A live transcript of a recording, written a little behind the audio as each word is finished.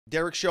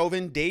Derek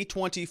Chauvin, day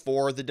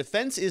 24. The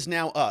defense is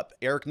now up.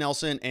 Eric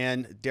Nelson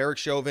and Derek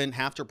Chauvin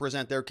have to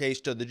present their case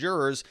to the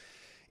jurors,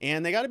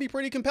 and they got to be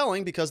pretty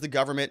compelling because the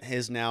government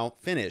has now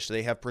finished.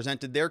 They have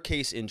presented their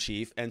case in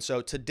chief, and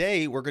so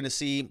today we're going to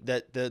see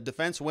that the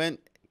defense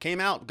came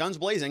out guns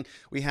blazing.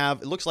 We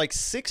have, it looks like,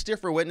 6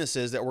 different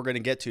witnesses that we're going to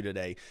get to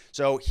today.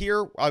 So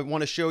here I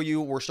want to show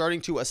you, we're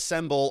starting to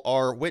assemble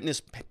our witness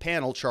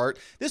panel chart.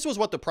 This was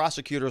what the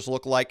prosecutors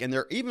look like, and there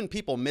are even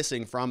people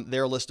missing from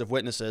their list of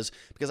witnesses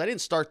because I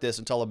didn't start this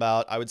until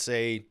about, I would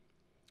say,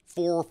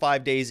 4 or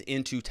 5 days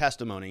into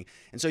testimony.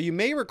 And so you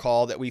may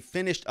recall that we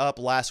finished up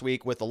last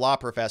week with the law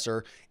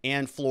professor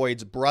and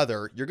Floyd's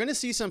brother. You're going to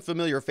see some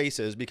familiar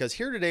faces because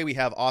here today we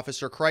have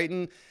Officer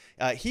Creighton.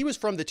 He was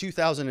from the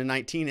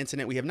 2019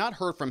 incident. We have not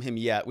heard from him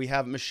yet. We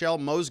have Michelle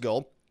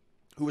Moseng,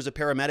 who was a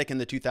paramedic in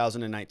the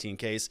 2019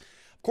 case.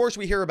 Of course,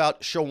 we hear about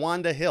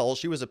Shawanda Hill.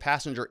 She was a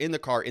passenger in the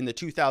car in the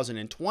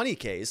 2020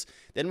 case.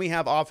 Then we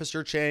have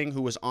Officer Chang,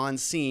 who was on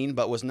scene,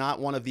 but was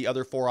not one of the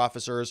other 4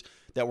 officers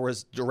that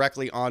was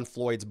directly on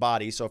Floyd's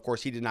body. So, of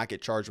course, he did not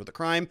get charged with a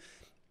crime.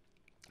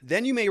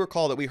 Then you may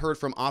recall that we heard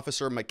from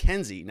Officer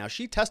Mackenzie. Now,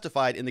 she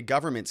testified in the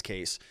government's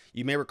case.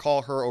 You may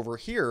recall her over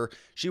here.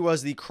 She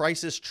was the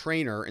crisis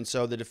trainer, and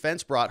so the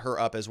defense brought her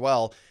up as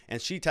well, and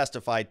she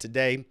testified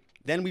today.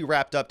 Then we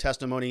wrapped up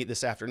testimony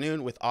this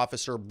afternoon with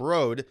Officer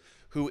Brodd,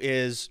 who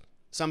is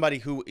somebody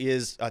who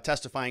is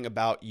testifying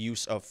about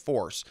use of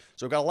force.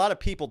 So we've got a lot of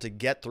people to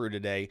get through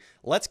today.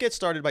 Let's get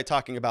started by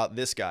talking about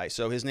this guy.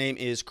 So his name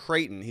is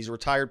Creighton. He's a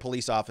retired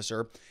police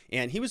officer,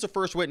 and he was the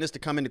first witness to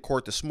come into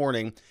court this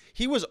morning.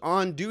 He was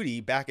on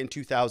duty back in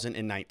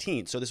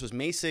 2019. So this was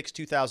May 6,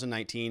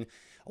 2019.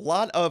 A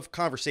lot of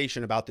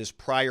conversation about this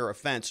prior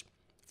offense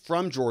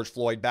from George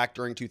Floyd back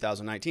during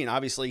 2019.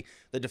 Obviously,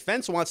 the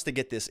defense wants to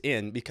get this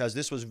in because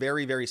this was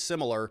very, very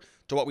similar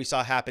to what we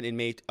saw happen in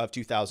May of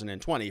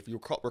 2020. If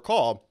you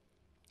recall,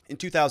 in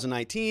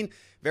 2019,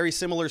 very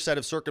similar set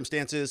of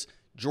circumstances.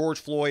 George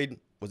Floyd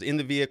was in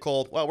the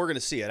vehicle. Well, we're going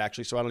to see it,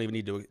 actually, so I don't even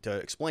need to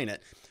explain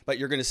it. But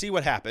you're going to see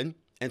what happened.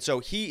 And so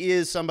he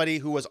is somebody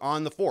who was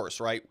on the force,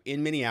 right,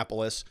 in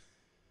Minneapolis,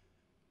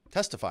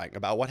 testifying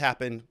about what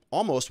happened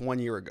almost 1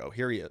 year ago.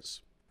 Here he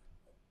is.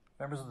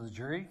 Members of the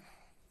jury,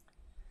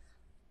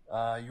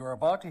 you are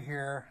about to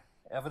hear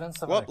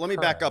evidence of Well, let me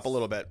back up a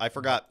little bit. I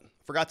forgot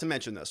to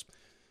mention this.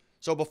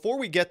 So before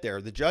we get there,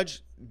 the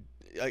judge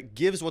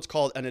gives what's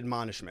called an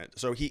admonishment.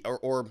 So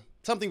or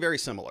something very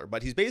similar,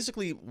 but he's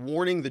basically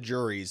warning the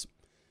jurors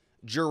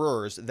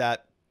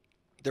that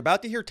they're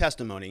about to hear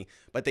testimony,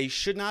 but they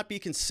should not be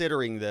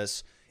considering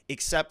this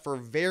except for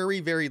very,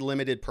 very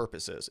limited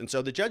purposes. And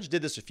so the judge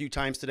did this a few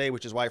times today,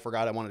 which is why I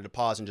forgot I wanted to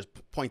pause and just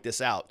point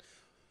this out.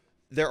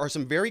 There are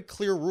some very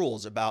clear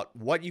rules about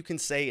what you can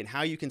say and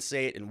how you can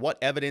say it and what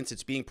evidence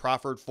it's being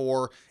proffered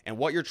for and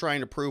what you're trying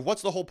to prove.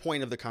 What's the whole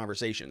point of the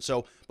conversation?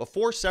 So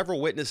before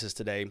several witnesses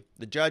today,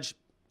 the judge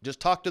just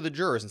talked to the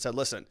jurors and said,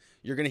 listen,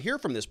 you're going to hear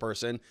from this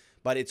person,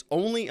 but it's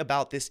only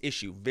about this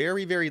issue.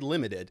 Very, very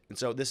limited. And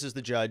so this is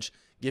the judge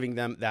giving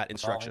them that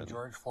instruction.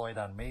 George Floyd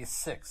on May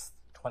 6th,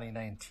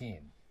 2019.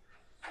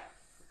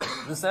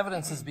 This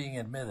evidence is being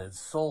admitted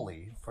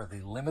solely for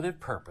the limited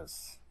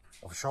purpose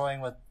of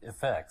showing what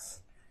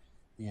effects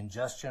the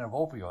ingestion of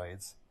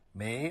opioids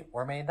may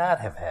or may not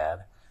have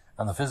had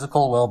on the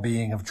physical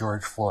well-being of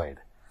George Floyd.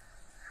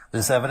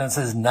 This evidence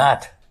is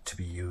not to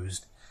be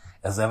used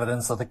as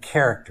evidence of the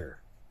character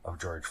of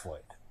George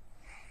Floyd.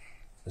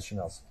 Mr.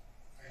 Nelson.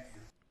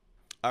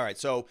 All right,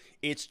 so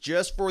it's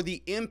just for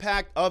the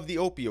impact of the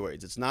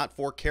opioids. It's not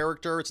for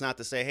character. It's not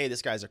to say, hey,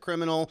 this guy's a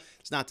criminal.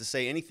 It's not to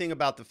say anything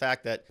about the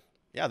fact that,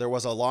 yeah, there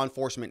was a law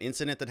enforcement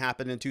incident that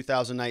happened in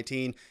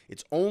 2019.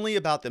 It's only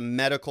about the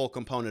medical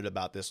component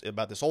about this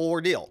whole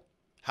ordeal.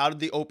 How did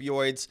the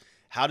opioids,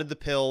 how did the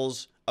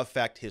pills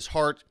affect his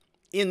heart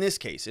in this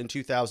case in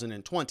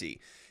 2020?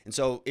 And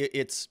so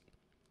it's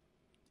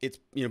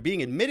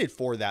being admitted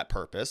for that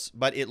purpose,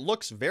 but it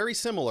looks very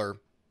similar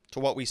to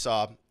what we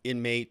saw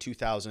in May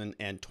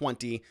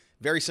 2020,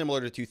 very similar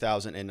to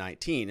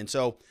 2019. And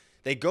so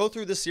they go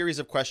through this series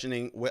of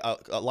questioning,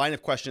 a line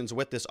of questions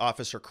with this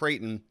Officer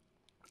Creighton.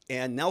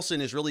 And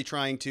Nelson is really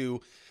trying to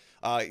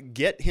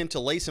get him to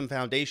lay some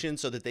foundation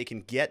so that they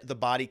can get the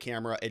body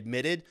camera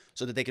admitted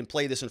so that they can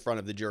play this in front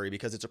of the jury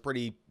because it's a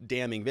pretty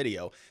damning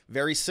video.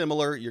 Very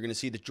similar. You're going to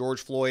see that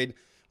George Floyd,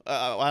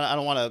 I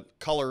don't want to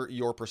color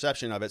your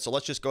perception of it, so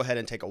let's just go ahead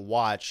and take a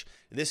watch.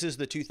 This is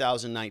the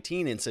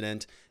 2019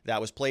 incident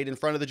that was played in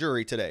front of the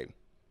jury today.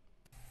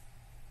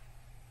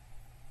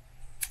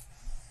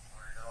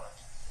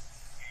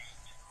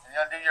 Can you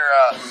undo your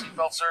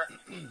seatbelt, sir?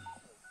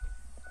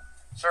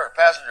 Sir,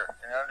 passenger,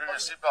 can you undo your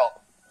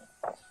seatbelt?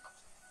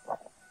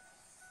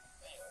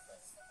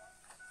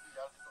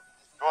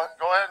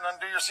 Go ahead and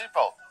undo your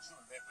seatbelt.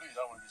 Please,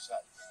 I don't want to get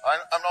shot.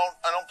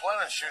 I don't plan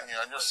on shooting you.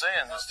 I'm just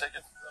saying, just take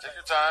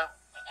your time.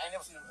 I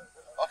never seen him.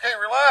 Okay,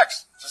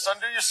 relax. Just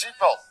undo your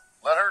seatbelt.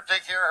 Let her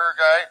take care of her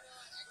guy.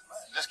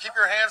 Just keep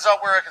your hands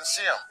out where I can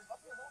see him.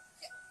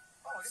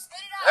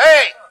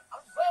 Hey!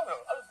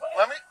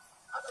 Let me.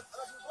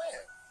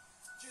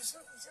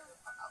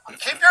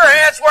 Keep your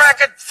hands where I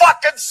can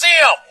fucking see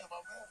them.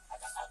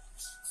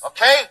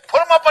 Okay? Put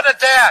them up on the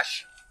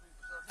dash.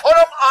 Put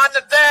them on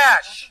the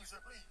dash.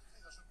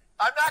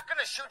 I'm not going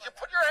to shoot you.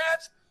 Put your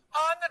hands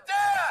on the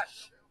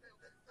dash.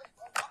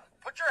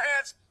 Put your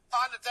hands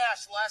on the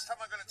dash. The last time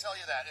I'm going to tell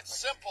you that. It's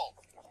simple.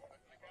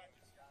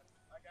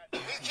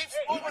 He keeps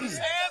moving his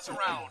hands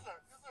around.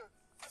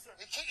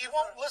 He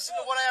won't listen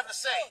to what I have to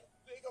say.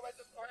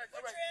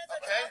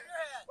 Okay?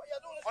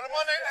 Put them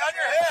on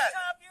your head.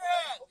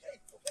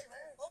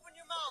 Open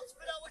your mouth.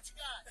 Spit out what you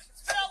got.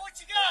 Spit out what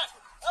you got.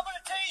 I'm going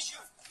to tase you.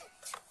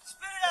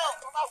 Spit it out.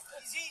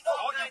 He's eating.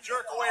 Don't you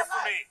jerk away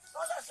from me.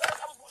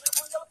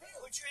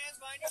 Put your hands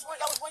behind your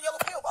back. That was one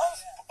yellow pill, boss.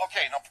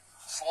 Okay, now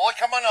slowly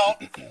come on out.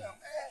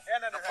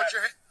 Hand under Put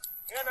your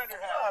hand under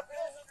head.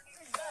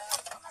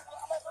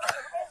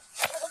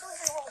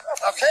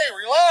 Okay,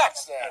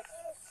 relax then.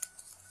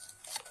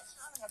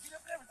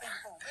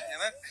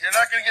 You're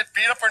not going to get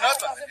beat up or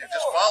nothing. You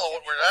just follow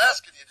what we're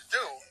asking you to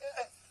do.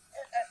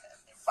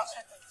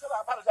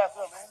 I apologize,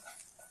 man.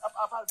 I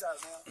apologize,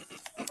 man.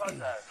 I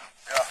apologize.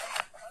 Yeah.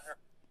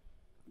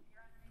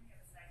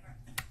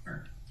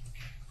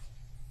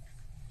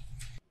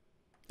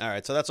 All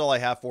right, so that's all I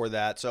have for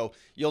that. So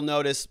you'll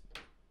notice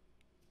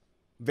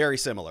very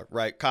similar,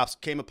 right? Cops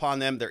came upon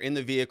them. They're in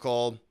the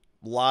vehicle.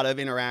 A lot of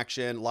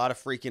interaction, a lot of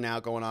freaking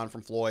out going on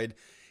from Floyd.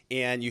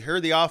 And you hear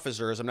the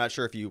officers. I'm not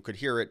sure if you could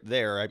hear it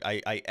there.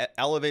 I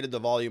elevated the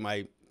volume.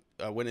 I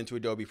went into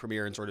Adobe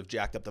Premiere and sort of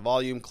jacked up the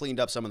volume, cleaned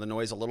up some of the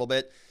noise a little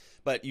bit.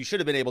 But you should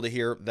have been able to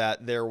hear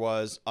that there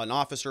was an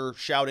officer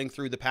shouting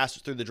through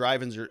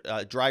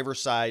the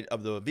driver's side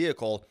of the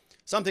vehicle,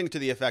 something to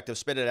the effect of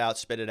spit it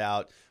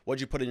out,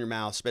 what'd you put in your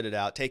mouth, spit it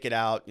out, take it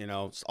out,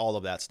 all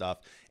of that stuff.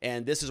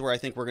 And this is where I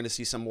think we're going to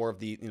see some more of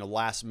the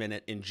last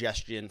minute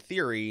ingestion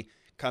theory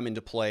come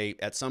into play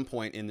at some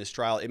point in this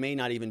trial. It may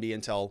not even be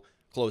until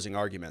closing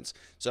arguments.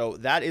 So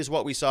that is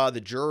what we saw.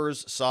 The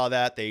jurors saw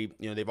that. They've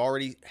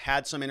already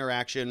had some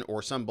interaction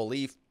or some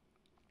belief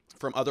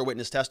from other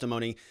witness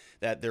testimony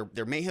that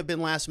there may have been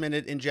last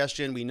minute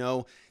ingestion. We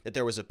know that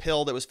there was a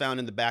pill that was found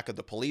in the back of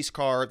the police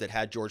car that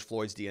had George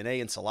Floyd's DNA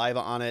and saliva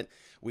on it.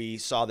 We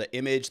saw the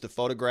image, the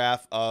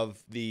photograph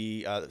of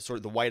the sort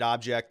of the white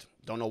object.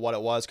 Don't know what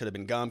it was. Could have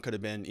been gum, could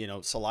have been,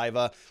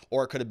 saliva,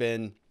 or it could have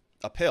been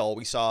a pill.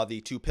 We saw the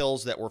two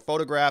pills that were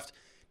photographed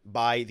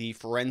by the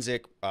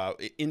forensic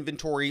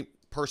inventory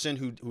person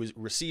who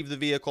received the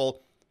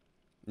vehicle.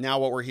 Now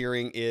what we're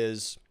hearing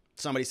is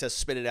somebody says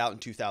spit it out in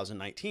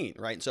 2019,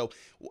 right? And so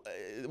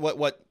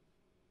what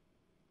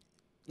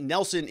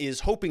Nelson is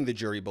hoping the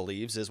jury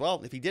believes is,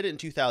 well, if he did it in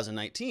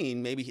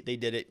 2019, maybe he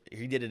did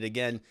it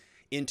again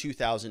in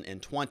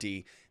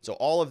 2020. So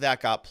all of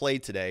that got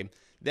played today.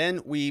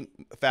 Then we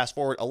fast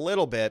forward a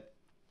little bit,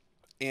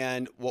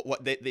 and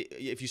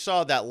if you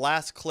saw that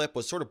last clip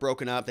was sort of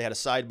broken up. They had a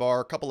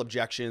sidebar, a couple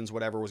objections,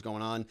 whatever was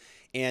going on.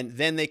 And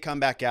then they come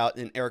back out,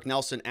 and Eric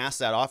Nelson asked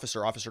that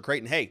officer, Officer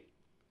Creighton, hey,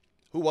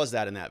 who was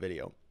that in that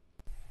video?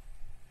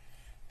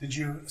 Did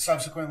you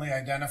subsequently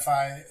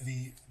identify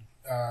the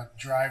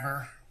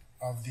driver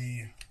of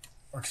the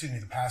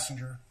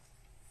passenger?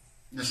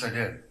 Yes, I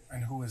did.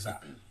 And who is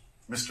that?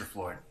 Mr.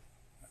 Floyd.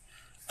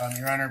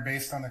 Your Honor,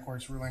 based on the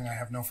court's ruling, I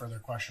have no further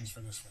questions for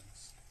this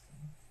witness.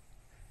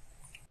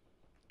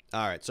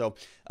 All right, so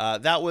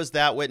that was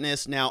that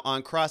witness. Now,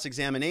 on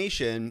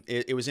cross-examination,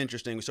 it was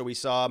interesting. So we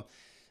saw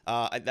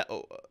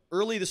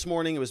early this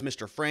morning, it was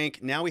Mr.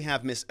 Frank. Now we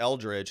have Miss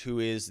Eldridge, who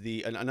is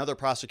another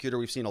prosecutor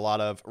we've seen a lot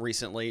of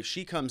recently.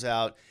 She comes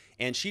out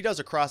and she does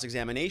a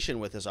cross-examination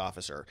with this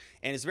officer.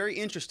 And it's very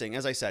interesting.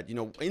 As I said,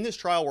 in this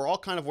trial, we're all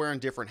kind of wearing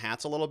different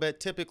hats a little bit.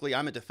 Typically,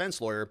 I'm a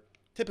defense lawyer.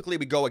 Typically,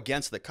 we go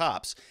against the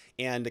cops.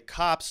 And the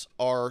cops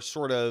are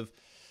sort of,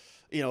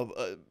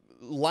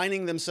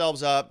 lining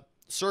themselves up,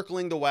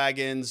 circling the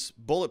wagons,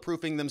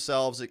 bulletproofing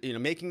themselves,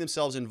 making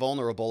themselves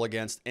invulnerable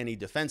against any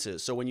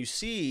defenses. So when you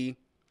see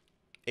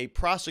a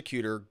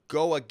prosecutor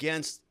go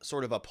against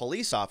sort of a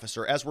police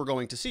officer, as we're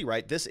going to see,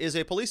 right? This is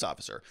a police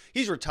officer.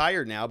 He's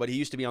retired now, but he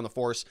used to be on the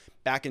force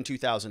back in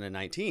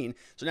 2019.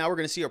 So now we're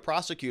going to see a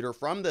prosecutor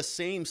from the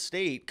same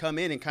state come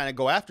in and kind of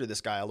go after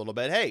this guy a little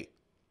bit. Hey,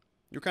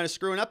 you're kind of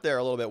screwing up there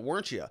a little bit,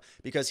 weren't you?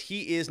 Because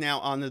he is now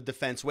on the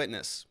defense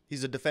witness.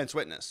 He's a defense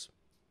witness.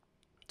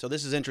 So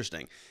this is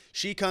interesting.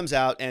 She comes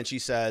out and she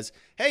says,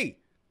 hey,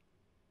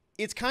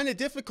 it's kind of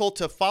difficult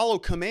to follow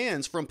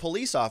commands from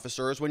police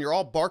officers when you're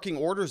all barking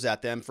orders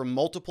at them from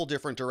multiple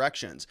different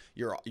directions.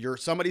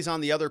 Somebody's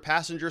on the other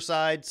passenger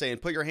side saying,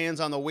 put your hands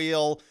on the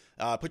wheel,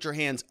 put your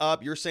hands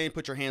up. You're saying,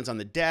 put your hands on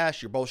the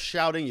dash. You're both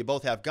shouting. You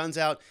both have guns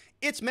out.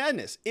 It's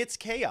madness. It's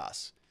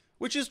chaos,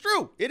 which is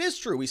true. It is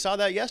true. We saw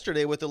that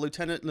yesterday with the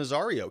Lieutenant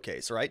Nazario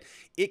case, right?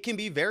 It can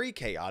be very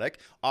chaotic.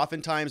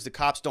 Oftentimes the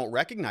cops don't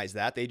recognize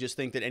that. They just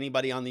think that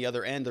anybody on the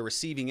other end, the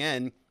receiving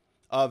end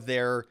of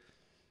their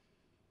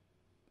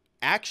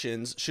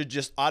actions should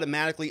just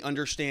automatically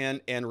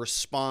understand and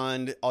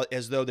respond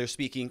as though they're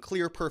speaking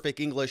clear, perfect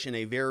English in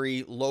a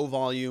very low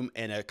volume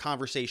and a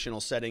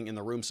conversational setting in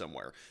the room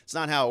somewhere. It's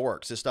not how it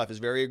works. This stuff is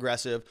very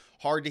aggressive,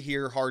 hard to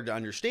hear, hard to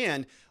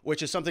understand,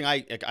 which is something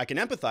I can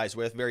empathize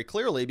with very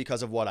clearly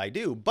because of what I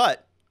do.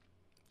 But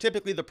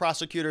typically, the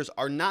prosecutors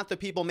are not the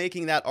people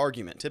making that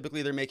argument.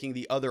 Typically, they're making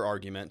the other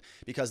argument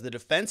because the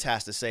defense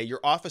has to say your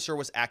officer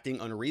was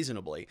acting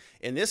unreasonably.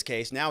 In this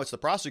case, now it's the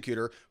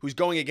prosecutor who's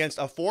going against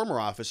a former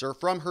officer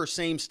from her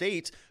same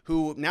state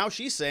who now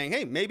she's saying,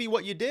 hey, maybe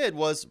what you did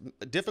was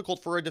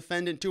difficult for a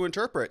defendant to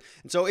interpret.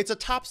 And so it's a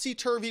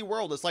topsy-turvy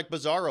world. It's like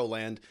Bizarro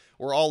Land.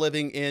 We're all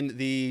living in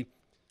the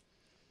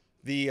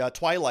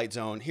Twilight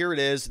Zone. Here it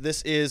is.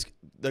 This is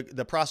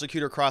the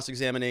prosecutor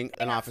cross-examining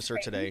an officer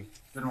today.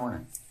 Good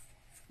morning.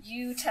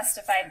 You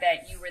testified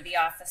that you were the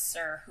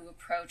officer who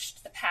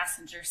approached the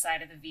passenger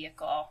side of the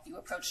vehicle. You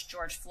approached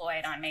George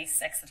Floyd on May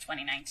 6th of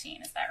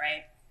 2019. Is that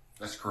right?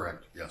 That's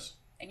correct, yes.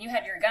 And you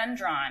had your gun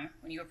drawn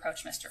when you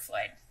approached Mr.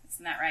 Floyd.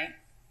 Isn't that right?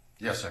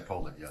 Yes, I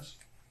pulled it, yes.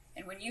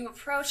 And when you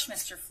approached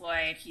Mr.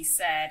 Floyd, he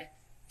said,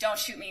 "Don't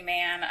shoot me,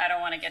 man. I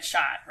don't want to get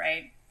shot,"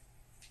 right?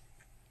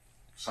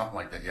 Something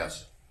like that,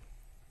 yes.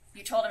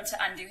 You told him to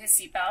undo his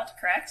seatbelt,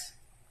 correct?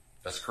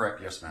 That's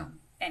correct, yes, ma'am.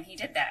 And he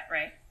did that,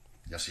 right?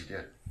 Yes, he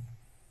did.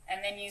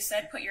 And then you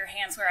said, "Put your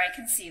hands where I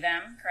can see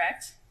them,"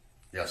 correct?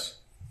 Yes.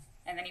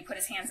 And then he put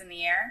his hands in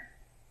the air?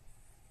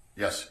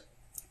 Yes.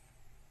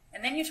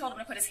 And then you told him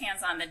to put his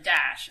hands on the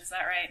dash, is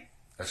that right?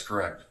 That's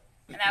correct.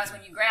 And that was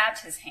when you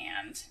grabbed his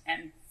hand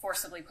and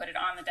forcibly put it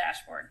on the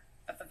dashboard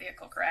of the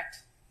vehicle,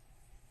 correct?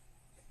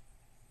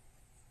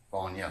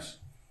 Fallen, yes.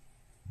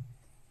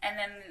 And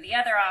then the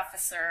other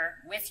officer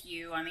with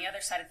you on the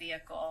other side of the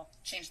vehicle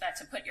changed that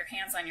to put your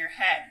hands on your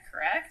head,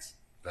 correct?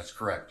 That's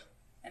correct.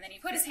 And then he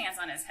put his hands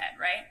on his head,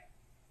 right?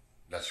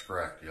 That's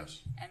correct,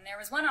 yes. And there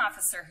was one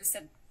officer who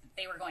said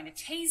they were going to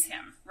tase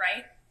him,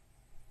 right?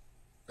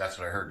 That's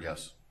what I heard,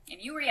 yes.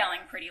 And you were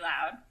yelling pretty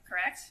loud,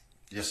 correct?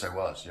 Yes, I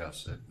was,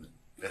 yes.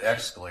 It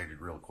escalated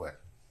real quick.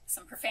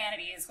 Some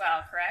profanity as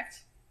well,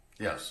 correct?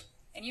 Yes.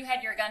 And you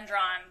had your gun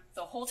drawn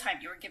the whole time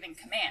you were giving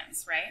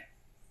commands, right?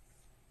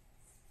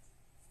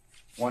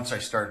 Once I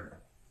started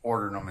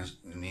ordering him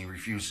and he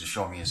refused to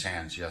show me his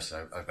hands, yes,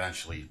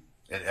 eventually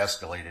it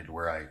escalated to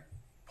where I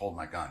pulled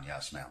my gun,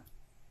 yes, ma'am.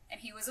 And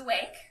he was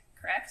awake,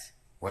 correct?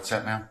 What's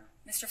that, ma'am?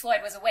 Mr.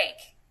 Floyd was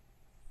awake.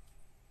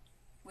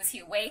 Was he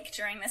awake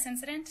during this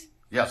incident?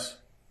 Yes.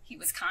 He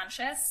was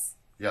conscious?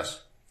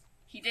 Yes.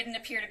 He didn't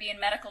appear to be in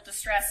medical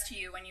distress to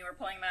you when you were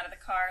pulling him out of the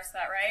car, is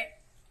that right?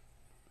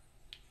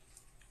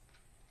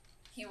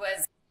 He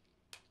was...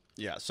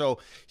 Yeah, so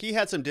he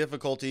had some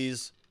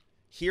difficulties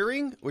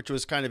hearing, which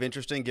was kind of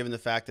interesting given the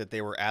fact that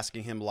they were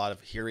asking him a lot of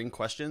hearing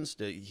questions.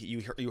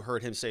 You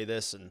heard him say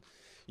this and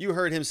you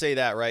heard him say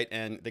that, right?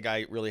 And the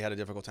guy really had a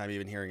difficult time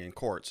even hearing in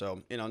court.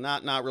 So, you know,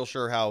 not real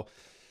sure how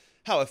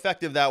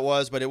effective that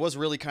was, but it was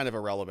really kind of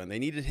irrelevant. They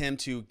needed him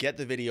to get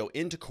the video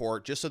into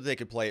court just so that they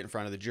could play it in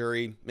front of the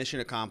jury. Mission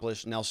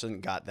accomplished. Nelson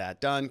got that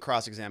done.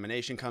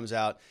 Cross-examination comes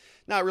out.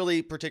 Not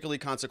really particularly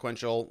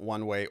consequential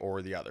one way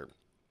or the other.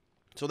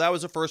 So that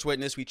was the first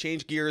witness. We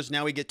changed gears.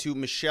 Now we get to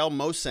Michelle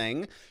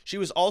Moseng. She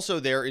was also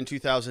there in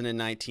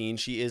 2019.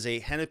 She is a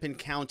Hennepin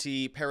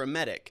County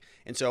paramedic.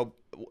 And so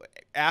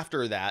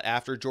after that,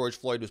 after George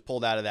Floyd was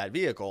pulled out of that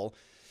vehicle,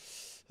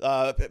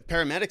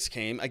 paramedics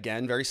came,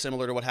 again, very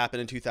similar to what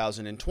happened in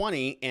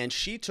 2020, and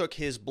she took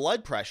his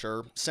blood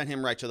pressure, sent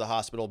him right to the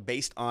hospital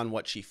based on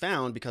what she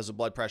found because the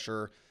blood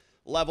pressure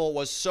level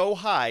was so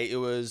high, it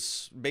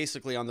was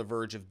basically on the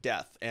verge of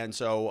death. And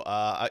so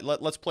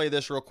let's play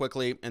this real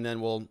quickly, and then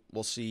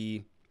we'll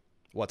see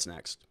what's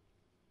next.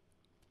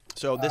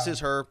 So this is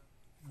her.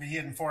 But he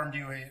had informed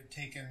you he had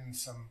taken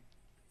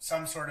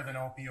some sort of an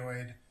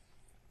opioid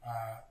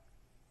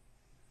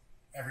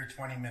every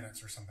 20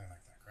 minutes or something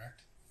like that,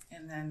 correct?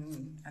 And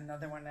then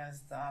another one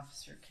as the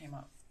officer came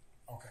up.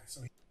 Okay,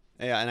 so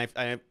yeah, and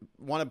I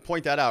want to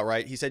point that out,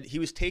 right? He said he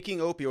was taking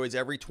opioids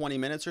every 20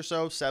 minutes or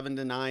so, 7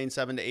 to 9,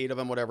 7 to 8 of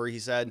them, whatever he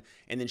said.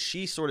 And then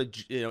she sort of,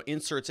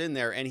 inserts in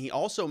there. And he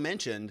also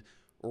mentioned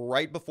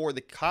right before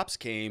the cops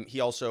came, he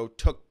also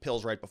took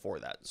pills right before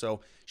that. So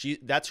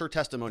that's her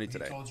testimony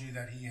today. He told you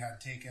that he had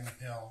taken a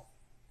pill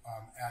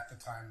at the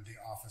time the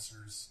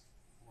officers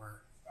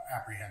were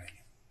apprehending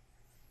him.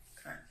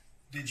 Correct.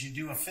 Did you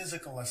do a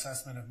physical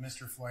assessment of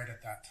Mr. Floyd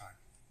at that time?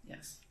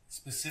 Yes.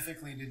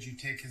 Specifically, did you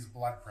take his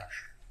blood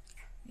pressure?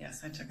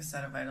 Yes, I took a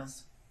set of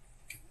vitals.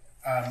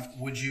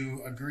 Would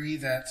you agree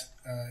that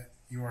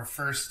your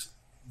first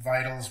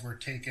vitals were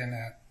taken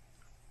at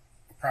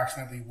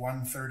approximately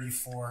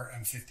 1:34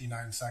 and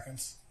 59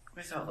 seconds?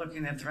 Without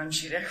looking at the run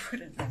sheet, I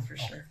wouldn't know for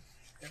sure.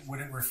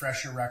 Would it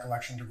refresh your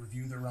recollection to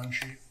review the run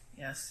sheet?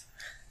 Yes.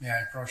 May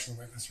I approach the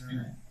witness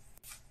room?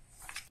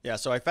 Yeah,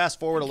 so I fast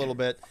forward a little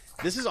bit.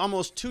 This is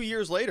almost 2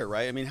 years later,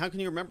 right? I mean, how can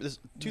you remember this?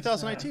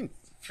 2019.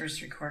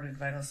 First recorded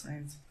vital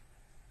signs.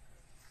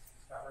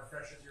 That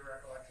refreshes your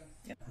recollection?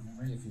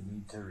 If you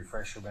need to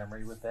refresh your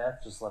memory with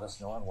that, just let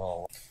us know and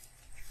we'll...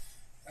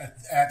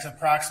 At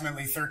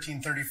approximately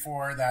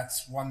 13:34,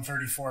 that's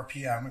 1:34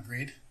 p.m.,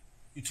 agreed?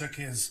 You took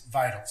his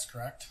vitals,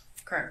 correct?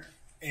 Correct.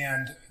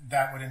 And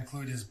that would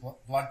include his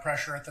blood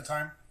pressure at the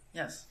time?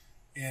 Yes.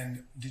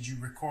 And did you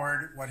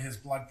record what his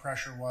blood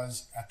pressure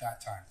was at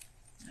that time?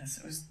 Yes,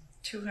 it was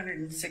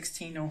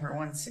 216 over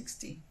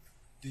 160.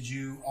 Did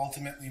you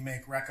ultimately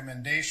make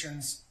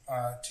recommendations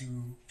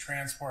to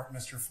transport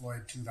Mr.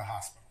 Floyd to the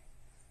hospital?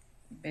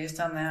 Based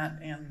on that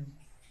and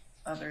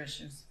other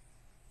issues.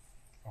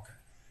 Okay.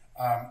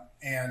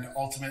 And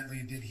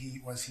ultimately,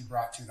 was he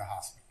brought to the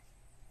hospital?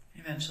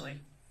 Eventually.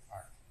 All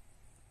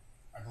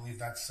right. I believe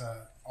that's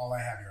all I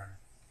have, Your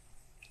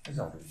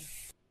Honor.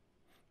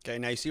 Okay,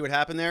 now you see what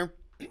happened there?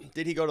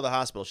 Did he go to the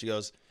hospital? She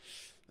goes,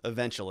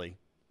 eventually.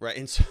 Right,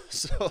 and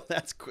so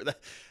that's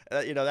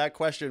that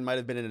question might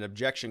have been an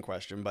objection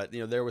question, but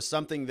there was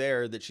something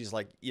there that she's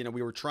like,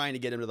 we were trying to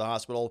get him to the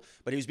hospital,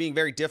 but he was being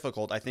very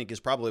difficult, I think is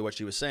probably what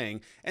she was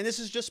saying. And this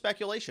is just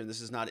speculation. This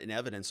is not in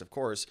evidence, of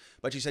course.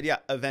 But she said, yeah,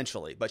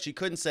 eventually. But she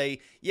couldn't say,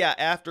 yeah,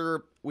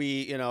 after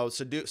we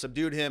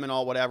subdued him and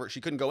all whatever.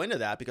 She couldn't go into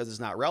that because it's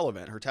not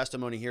relevant. Her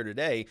testimony here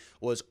today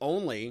was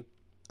only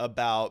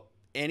about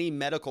any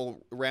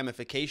medical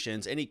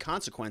ramifications, any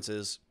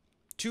consequences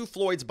to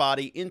Floyd's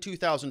body in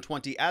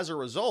 2020 as a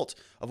result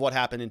of what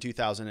happened in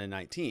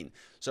 2019.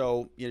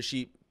 So,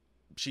 she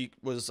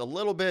was a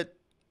little bit,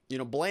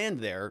 bland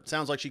there. It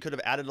sounds like she could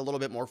have added a little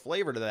bit more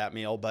flavor to that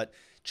meal, but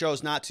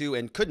chose not to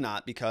and could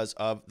not because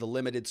of the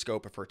limited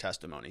scope of her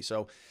testimony.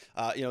 So,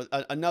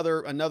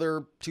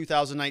 another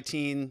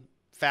 2019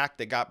 fact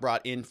that got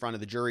brought in front of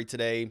the jury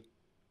today.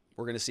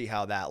 We're going to see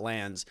how that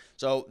lands.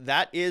 So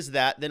that is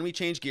that. Then we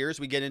change gears.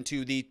 We get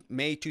into the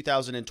May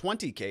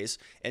 2020 case,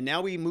 and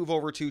now we move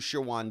over to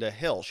Shawanda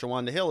Hill.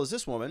 Shawanda Hill is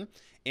this woman,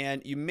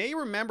 and you may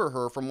remember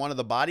her from one of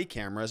the body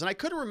cameras, and I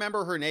couldn't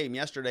remember her name.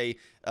 Yesterday,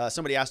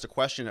 somebody asked a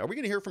question, are we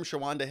going to hear from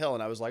Shawanda Hill?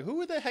 And I was like,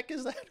 who the heck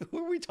is that?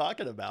 Who are we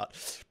talking about?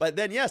 But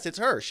then, yes, it's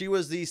her. She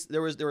was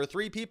there were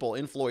 3 people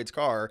in Floyd's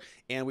car,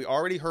 and we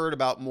already heard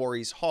about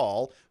Morries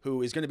Hall,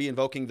 who is going to be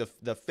invoking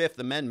the Fifth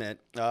Amendment,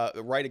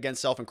 right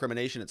against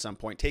self-incrimination at some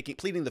point,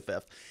 pleading the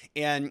Fifth.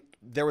 And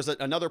there was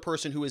another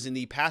person who was in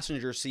the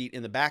passenger seat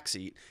in the back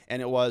seat,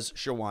 and it was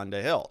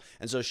Shawanda Hill.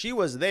 And so she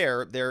was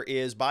there. There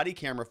is body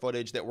camera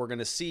footage that we're going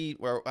to see,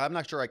 where I'm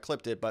not sure I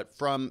clipped it, but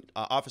from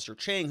Officer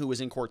Chang, who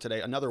was in court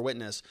today, another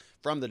witness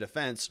from the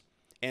defense.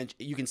 And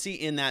you can see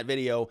in that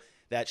video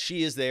that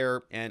she is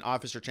there and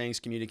Officer Chang's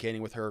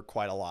communicating with her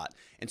quite a lot.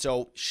 And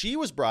so she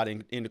was brought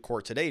into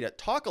court today to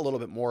talk a little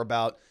bit more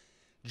about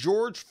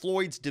George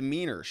Floyd's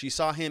demeanor. She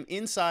saw him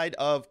inside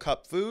of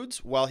Cup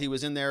Foods while he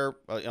was in there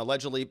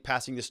allegedly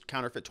passing this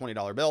counterfeit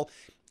 $20 bill.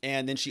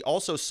 And then she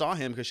also saw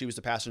him, because she was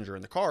the passenger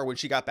in the car, when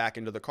she got back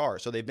into the car.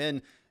 So they've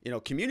been,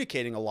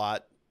 communicating a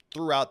lot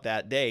throughout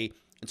that day.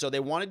 And so they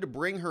wanted to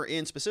bring her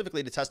in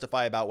specifically to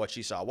testify about what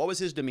she saw. What was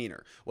his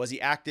demeanor? Was he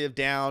active,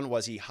 down?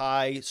 Was he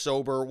high,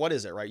 sober? What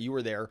is it, right? You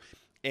were there.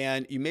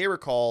 And you may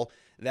recall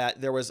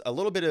that there was a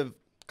little bit of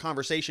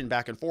conversation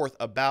back and forth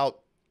about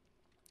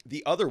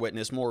the other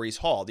witness, Morries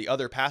Hall, the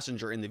other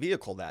passenger in the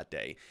vehicle that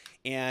day.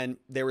 And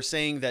they were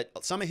saying that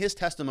some of his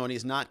testimony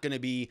is not going to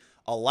be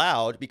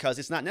allowed because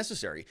it's not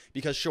necessary,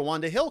 because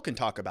Shawanda Hill can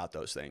talk about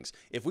those things.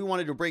 If we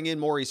wanted to bring in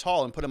Morries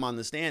Hall and put him on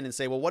the stand and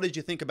say, well, what did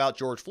you think about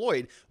George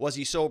Floyd? Was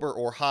he sober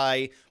or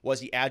high? Was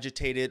he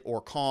agitated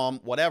or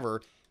calm?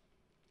 Whatever.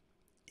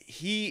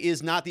 He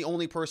is not the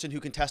only person who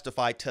can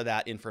testify to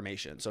that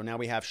information. So now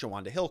we have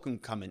Shawanda Hill can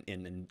come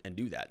in and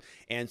do that.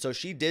 And so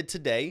she did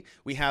today.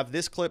 We have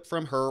this clip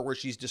from her where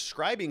she's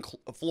describing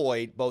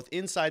Floyd both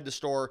inside the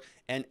store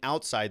and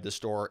outside the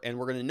store. And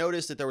we're going to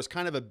notice that there was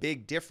kind of a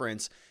big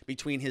difference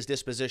between his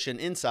disposition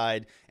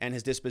inside and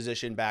his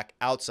disposition back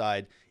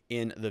outside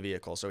in the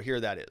vehicle. So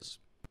here that is.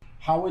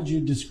 How would you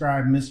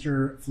describe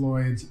Mr.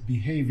 Floyd's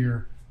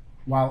behavior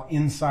while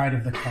inside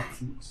of the Cup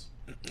Foods?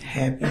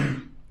 Happy.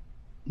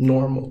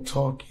 Normal,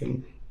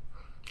 talking,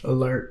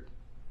 alert.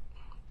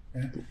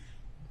 Okay.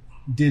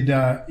 Did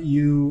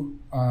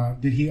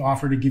he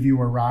offer to give you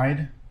a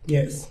ride?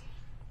 Yes.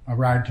 A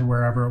ride to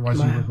wherever it was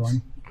you were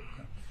going?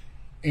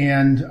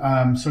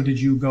 And so did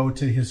you go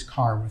to his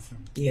car with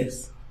him?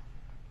 Yes.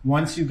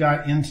 Once you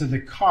got into the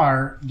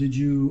car, did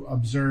you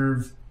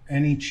observe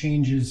any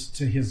changes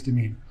to his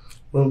demeanor?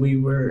 When we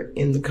were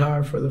in the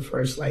car for the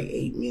first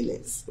 8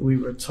 minutes, we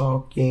were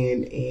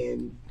talking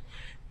and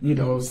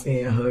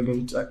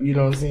hugging, talking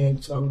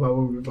about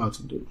what we were about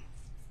to do.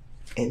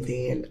 And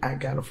then I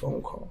got a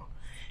phone call.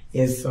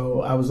 And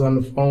so I was on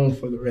the phone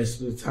for the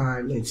rest of the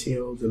time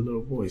until the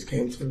little boys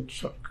came to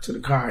the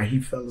car. He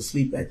fell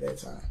asleep at that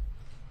time.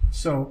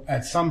 So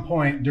at some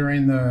point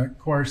during the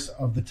course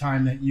of the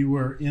time that you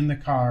were in the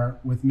car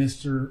with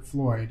Mr.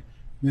 Floyd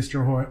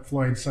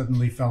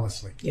suddenly fell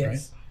asleep,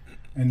 yes.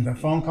 Right? And the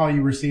phone call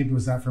you received,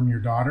 was that from your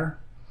daughter?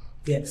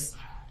 Yes.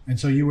 And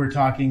so you were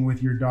talking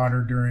with your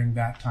daughter during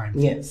that time?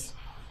 Yes.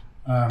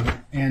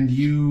 And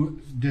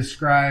you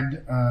described,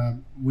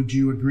 would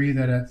you agree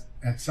that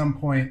at some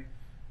point,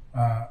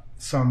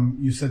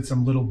 you said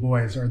some little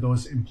boys, are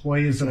those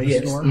employees of the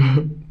store?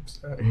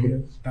 Sorry,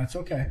 yes. That's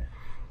okay.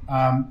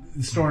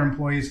 The store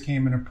employees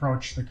came and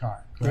approached the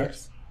car, correct?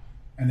 Yes.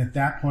 And at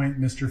that point,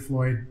 Mr.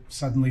 Floyd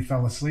suddenly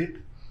fell asleep?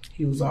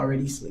 He was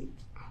already asleep.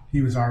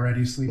 He was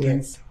already sleeping?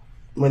 Yes.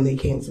 When they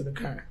came to the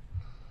car.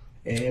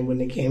 And when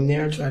they came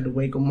there, I tried to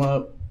wake him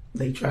up.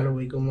 They tried to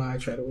wake him up. I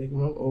tried to wake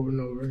him up over and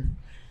over.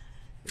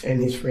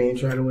 And his friend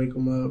tried to wake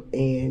him up.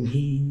 And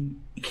he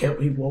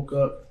woke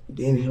up.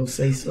 Then he'll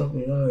say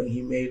something.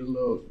 He made a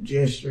little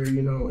gesture,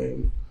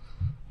 and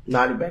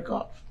nodded back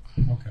off.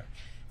 Okay.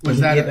 He did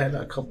that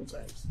a couple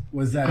times.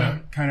 Was that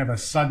a kind of a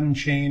sudden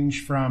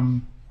change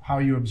from how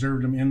you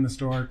observed him in the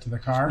store to the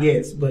car?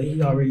 Yes, but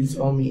he already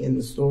told me in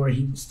the store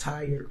he was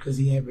tired because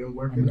he had been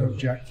working. There's an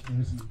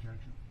objection.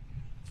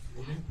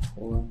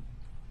 All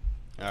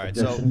right,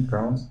 so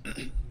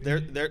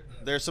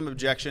there's some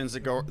objections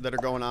that are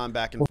going on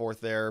back and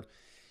forth there.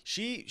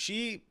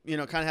 She kind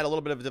of had a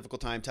little bit of a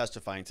difficult time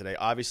testifying today.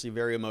 Obviously,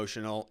 very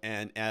emotional,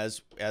 and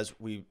as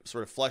we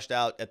sort of fleshed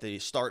out at the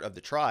start of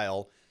the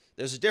trial,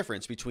 there's a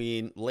difference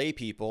between lay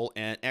people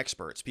and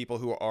experts, people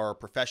who are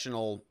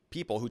professional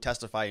people who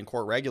testify in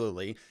court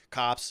regularly,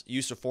 cops,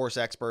 use of force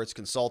experts,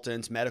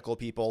 consultants, medical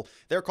people.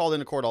 They're called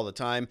into court all the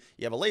time.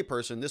 You have a lay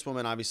person. This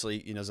woman obviously,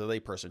 is a lay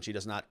person. She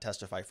does not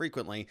testify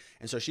frequently.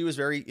 And so she was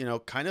very,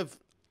 kind of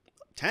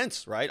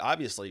tense, right?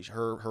 Obviously,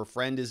 her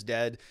friend is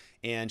dead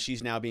and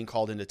she's now being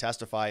called in to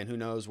testify, and who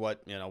knows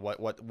what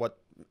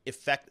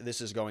effect this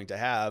is going to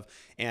have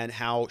and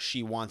how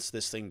she wants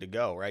this thing to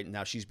go, right?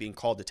 Now she's being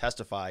called to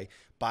testify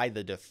by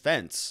the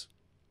defense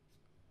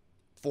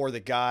for the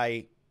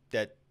guy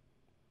that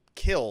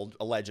killed,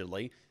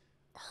 allegedly,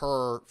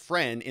 her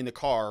friend in the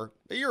car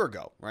a year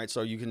ago, right?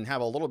 So you can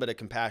have a little bit of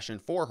compassion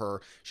for her.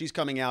 She's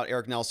coming out.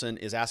 Eric Nelson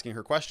is asking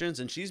her questions,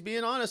 and she's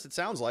being honest, it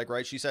sounds like,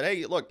 right? She said,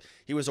 hey, look,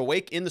 he was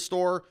awake in the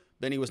store,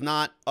 then he was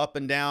not, up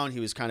and down.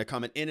 He was kind of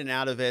coming in and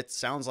out of it.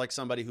 Sounds like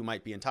somebody who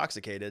might be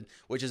intoxicated,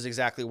 which is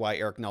exactly why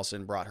Eric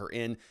Nelson brought her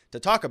in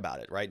to talk about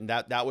it, right? And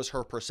that was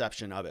her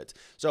perception of it.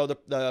 So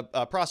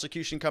the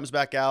prosecution comes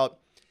back out.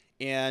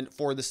 And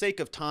for the sake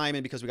of time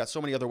and because we got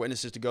so many other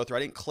witnesses to go through,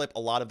 I didn't clip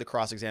a lot of the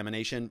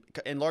cross-examination,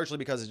 and largely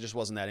because it just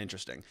wasn't that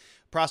interesting.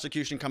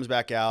 Prosecution comes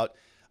back out,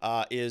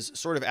 is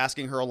sort of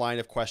asking her a line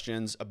of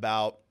questions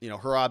about,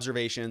 her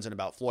observations and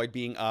about Floyd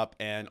being up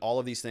and all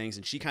of these things.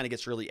 And she kind of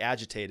gets really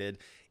agitated,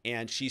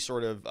 and she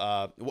sort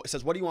of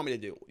says, what do you want me to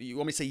do? You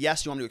want me to say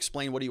yes? You want me to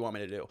explain? What do you want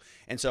me to do?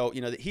 And so,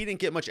 he didn't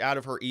get much out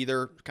of her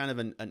either, kind of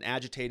an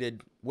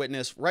agitated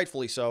witness,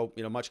 rightfully so,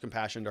 much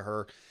compassion to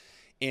her.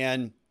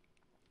 And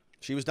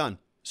she was done.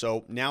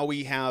 So now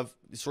we have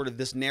sort of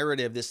this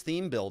narrative, this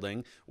theme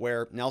building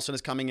where Nelson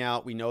is coming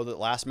out. We know that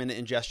last minute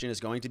ingestion is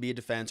going to be a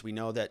defense. We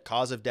know that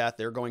cause of death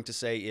they're going to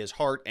say is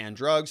heart and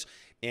drugs.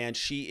 And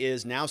she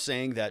is now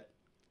saying that,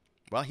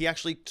 well, he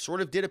actually sort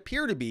of did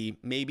appear to be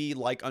maybe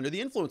like under the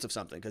influence of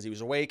something because he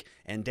was awake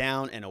and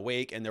down and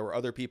awake. And there were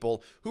other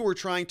people who were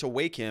trying to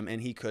wake him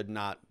and he could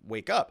not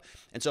wake up.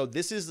 And so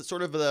this is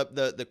sort of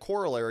the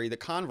corollary, the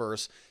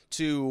converse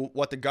to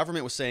what the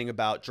government was saying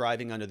about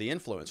driving under the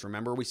influence.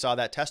 Remember, we saw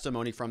that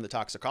testimony from the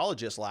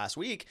toxicologist last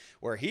week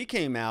where he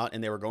came out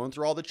and they were going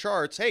through all the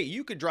charts. Hey,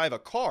 you could drive a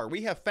car.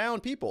 We have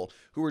found people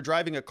who were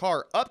driving a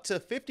car up to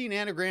 50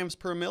 nanograms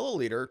per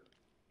milliliter.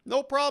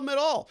 No problem at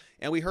all.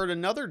 And we heard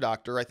another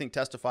doctor, I think,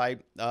 testify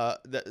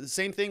the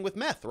same thing with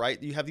meth,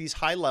 right? You have these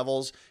high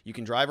levels. You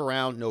can drive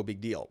around, no big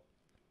deal.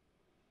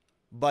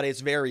 But it's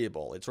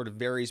variable. It sort of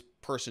varies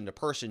person to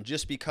person.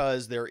 Just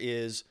because there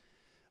is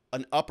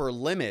an upper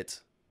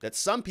limit that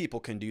some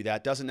people can do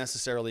that doesn't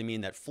necessarily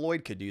mean that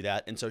Floyd could do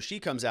that. And so she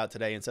comes out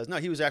today and says, no,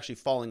 he was actually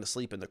falling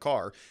asleep in the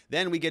car.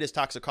 Then we get his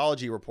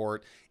toxicology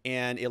report,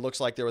 and it looks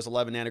like there was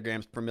 11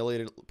 nanograms per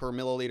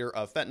milliliter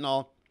of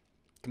fentanyl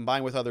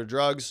combined with other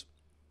drugs.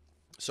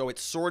 So it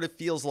sort of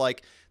feels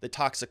like the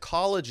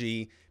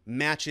toxicology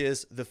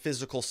matches the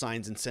physical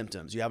signs and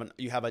symptoms. You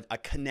have a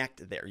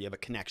connect there. You have a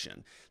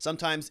connection.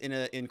 Sometimes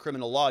in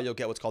criminal law, you'll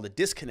get what's called a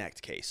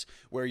disconnect case,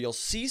 where you'll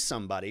see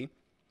somebody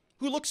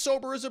who looks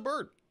sober as a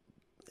bird.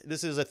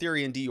 This is a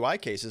theory in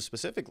DUI cases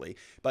specifically,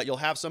 but you'll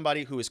have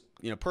somebody who is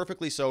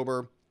perfectly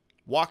sober,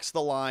 walks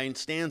the line,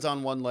 stands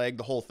on one leg,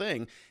 the whole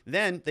thing.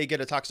 Then they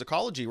get a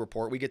toxicology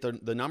report. We get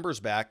the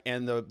numbers back,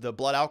 and the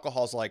blood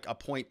alcohol is like a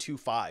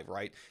 0.25,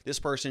 right? This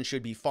person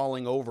should be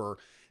falling over.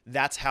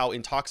 That's how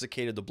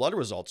intoxicated the blood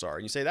results are.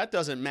 And you say that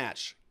doesn't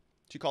match.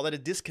 So you call that a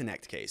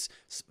disconnect case.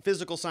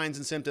 Physical signs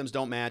and symptoms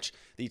don't match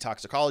the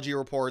toxicology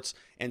reports.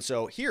 And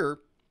so here,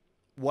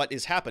 what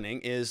is happening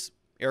is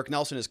Eric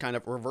Nelson is kind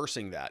of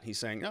reversing that. He's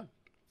saying, no.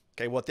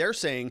 Okay, what they're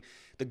saying,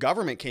 the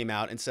government came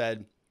out and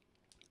said,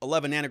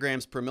 11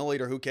 nanograms per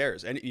milliliter, who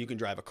cares? And you can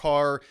drive a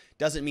car,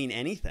 doesn't mean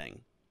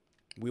anything.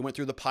 We went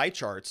through the pie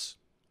charts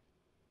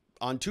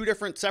on two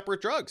different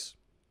separate drugs.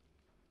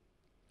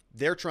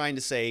 They're trying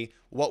to say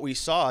what we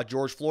saw,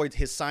 George Floyd,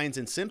 his signs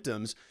and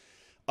symptoms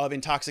of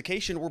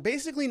intoxication were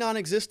basically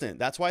non-existent.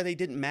 That's why they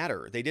didn't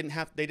matter. They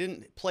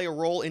didn't play a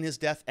role in his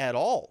death at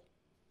all.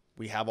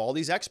 We have all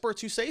these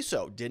experts who say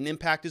so. Didn't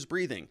impact his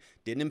breathing,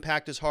 didn't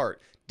impact his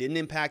heart, didn't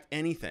impact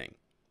anything.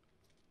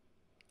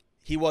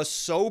 He was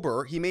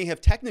sober. He may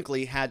have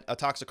technically had a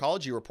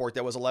toxicology report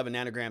that was 11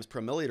 nanograms per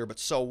milliliter, but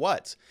so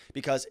what?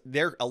 Because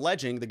they're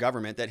alleging, the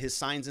government, that his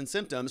signs and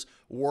symptoms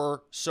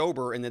were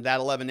sober and that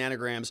 11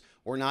 nanograms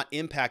were not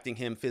impacting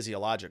him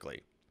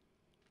physiologically.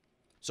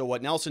 So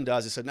what Nelson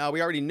does is said, no,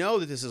 we already know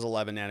that this is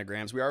 11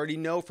 nanograms. We already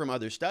know from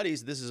other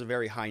studies this is a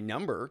very high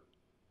number.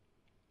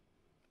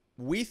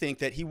 We think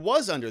that he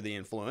was under the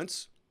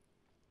influence.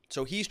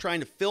 So he's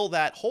trying to fill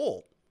that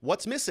hole.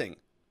 What's missing?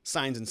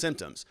 Signs and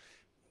symptoms.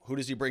 Who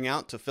does he bring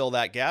out to fill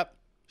that gap?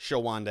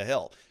 Shawanda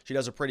Hill. She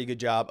does a pretty good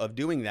job of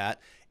doing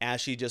that.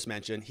 As she just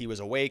mentioned, he was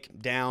awake,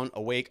 down,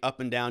 awake, up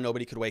and down.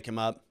 Nobody could wake him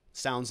up.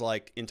 Sounds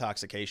like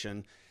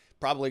intoxication.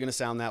 Probably going to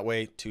sound that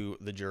way to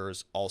the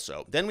jurors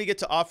also. Then we get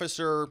to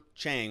Officer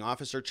Chang.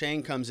 Officer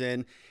Chang comes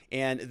in,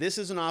 and this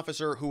is an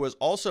officer who was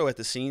also at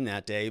the scene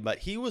that day, but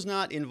he was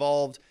not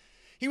involved.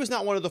 He was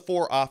not one of the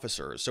 4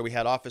 officers. So we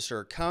had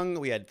Officer Kung,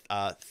 we had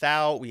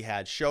Thao, we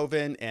had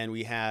Chauvin, and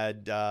we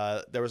had,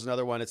 there was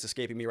another one. It's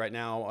escaping me right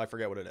now. I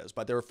forget what it is.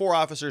 But there were 4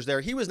 officers there.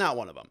 He was not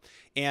one of them.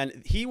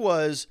 And he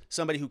was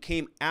somebody who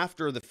came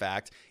after the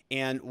fact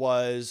and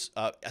was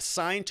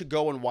assigned to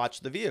go and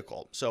watch the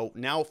vehicle. So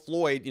now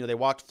Floyd, they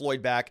walked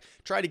Floyd back,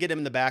 tried to get him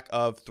in the back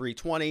of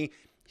 320.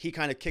 He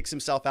kind of kicks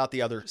himself out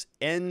the other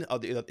end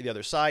of the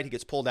other side. He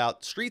gets pulled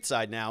out street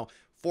side now.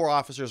 4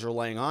 officers are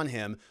laying on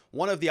him.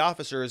 One of the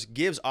officers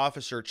gives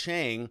Officer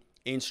Chang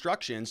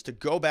instructions to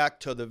go back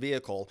to the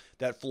vehicle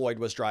that Floyd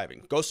was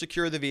driving. Go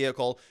secure the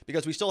vehicle,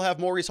 because we still have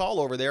Morries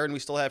Hall over there and we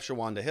still have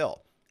Shawanda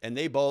Hill. And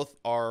they both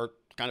are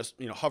kind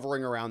of,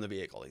 hovering around the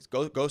vehicle. He's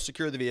go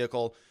secure the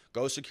vehicle,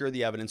 go secure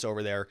the evidence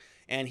over there.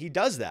 And he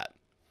does that.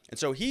 And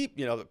so he,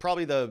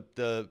 probably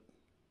the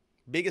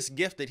biggest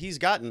gift that he's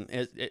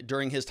gotten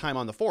during his time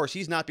on the force,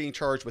 he's not being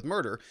charged with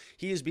murder.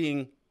 He is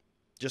being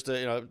just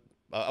a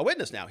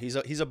witness now.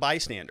 He's a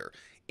bystander.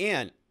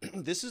 And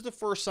this is the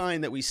first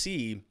sign that we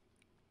see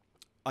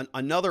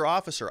another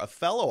officer, a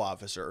fellow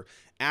officer,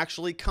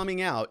 actually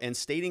coming out and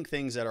stating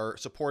things that are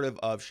supportive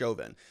of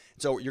Chauvin.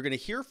 So you're going to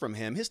hear from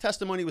him. His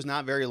testimony was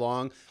not very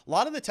long. A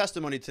lot of the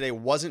testimony today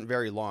wasn't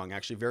very long,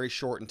 actually very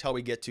short, until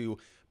we get to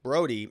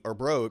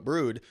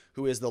Brood,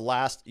 who is the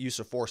last use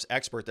of force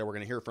expert that we're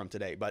going to hear from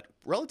today, but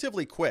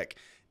relatively quick.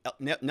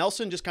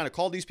 Nelson just kind of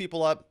called these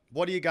people up.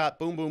 What do you got?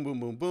 Boom, boom,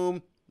 boom, boom,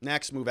 boom.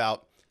 Next, move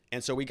out.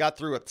 And so we got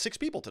through 6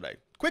 people today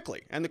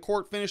quickly, and the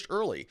court finished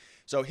early.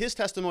 So his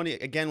testimony,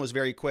 again, was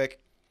very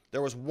quick.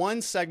 There was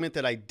one segment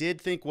that I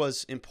did think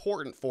was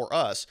important for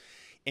us,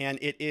 and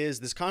it is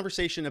this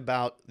conversation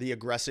about the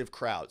aggressive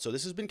crowd. So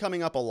this has been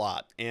coming up a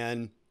lot,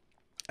 and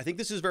I think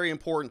this is very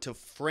important to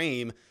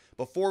frame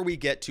before we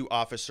get to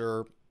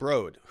Officer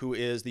Broad, who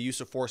is the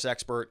use of force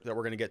expert that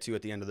we're going to get to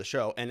at the end of the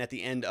show, and at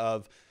the end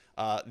of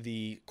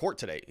the court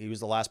today. He was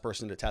the last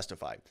person to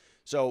testify.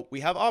 So we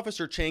have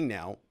Officer Chang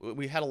now.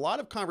 We had a lot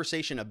of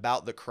conversation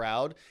about the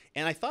crowd,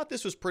 and I thought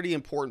this was pretty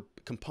important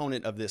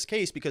component of this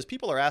case, because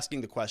people are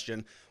asking the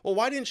question, well,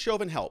 why didn't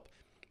Chauvin help?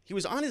 He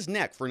was on his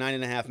neck for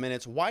 9.5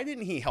 minutes. Why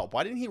didn't he help?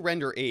 Why didn't he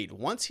render aid?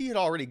 Once he had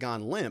already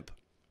gone limp,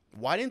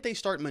 why didn't they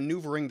start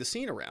maneuvering the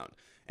scene around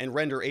and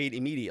render aid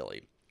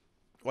immediately?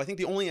 Well, I think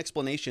the only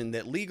explanation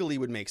that legally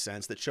would make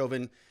sense that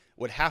Chauvin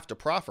would have to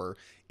proffer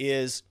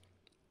is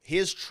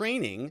his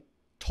training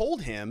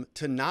told him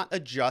to not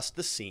adjust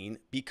the scene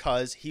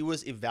because he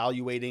was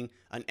evaluating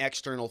an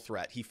external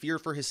threat. He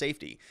feared for his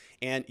safety.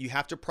 And you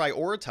have to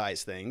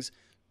prioritize things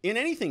in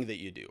anything that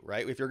you do,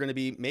 right? If you're going to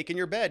be making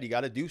your bed, you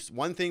got to do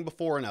one thing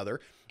before another.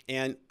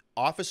 And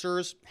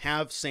officers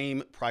have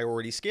same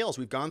priority scales.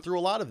 We've gone through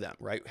a lot of them,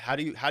 right? How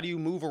do you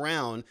move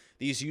around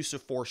these use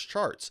of force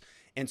charts?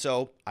 And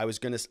so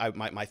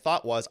my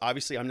thought was,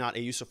 obviously, I'm not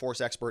a use of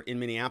force expert in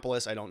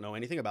Minneapolis. I don't know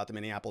anything about the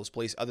Minneapolis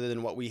police other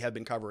than what we have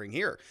been covering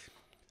here.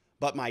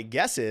 But my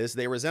guess is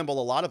they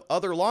resemble a lot of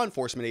other law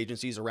enforcement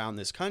agencies around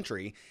this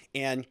country,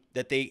 and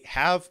that they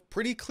have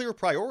pretty clear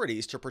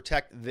priorities to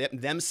protect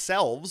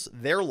themselves,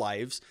 their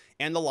lives,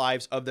 and the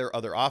lives of their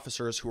other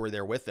officers who are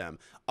there with them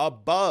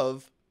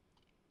above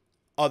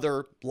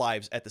other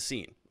lives at the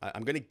scene.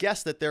 I'm going to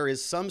guess that there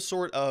is some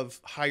sort of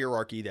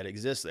hierarchy that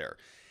exists there.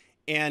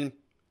 And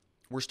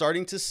we're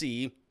starting to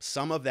see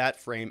some of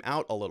that frame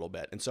out a little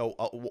bit. And so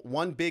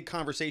one big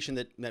conversation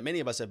that many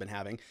of us have been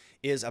having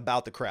is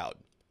about the crowd.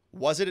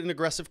 Was it an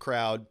aggressive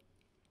crowd?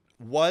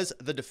 Was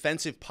the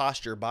defensive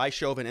posture by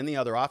Chauvin and the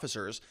other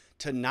officers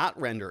to not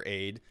render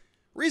aid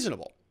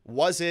reasonable?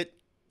 Was it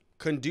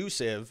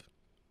conducive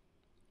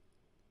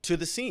to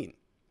the scene?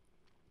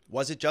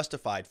 Was it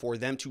justified for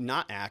them to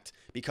not act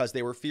because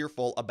they were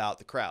fearful about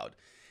the crowd?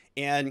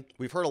 And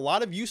we've heard a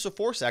lot of use of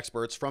force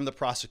experts from the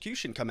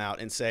prosecution come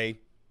out and say,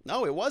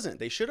 no, it wasn't.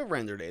 They should have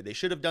rendered aid. They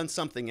should have done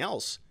something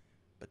else.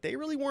 But they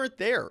really weren't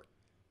there.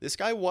 This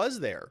guy was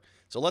there.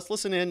 So let's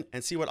listen in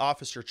and see what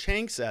Officer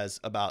Chang says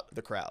about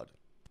the crowd.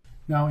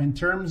 Now, in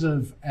terms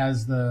of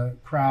as the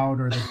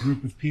crowd or the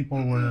group of people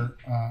were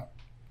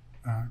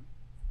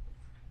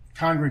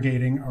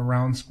congregating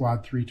around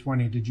Squad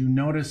 320, did you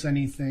notice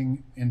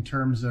anything in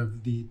terms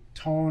of the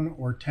tone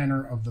or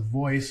tenor of the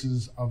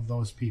voices of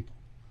those people?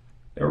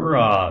 They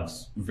were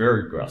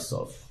very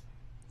aggressive.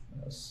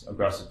 Yes.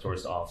 Aggressive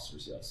towards the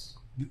officers, yes.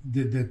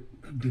 Did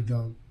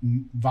the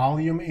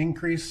volume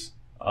increase?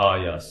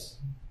 Yes.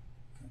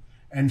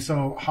 And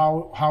so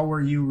how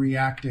were you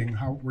reacting?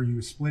 How were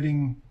you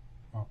splitting?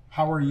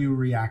 How were you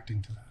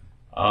reacting to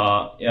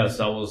that? Yes,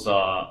 I was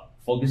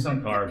focused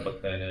on car,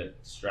 but then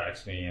it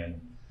distracts me,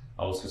 and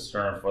I was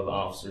concerned for the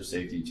officer's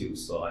safety too.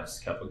 So I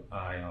just kept an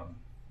eye on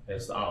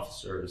the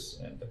officers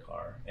and the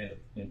car and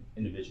the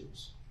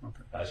individuals,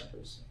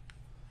 passengers.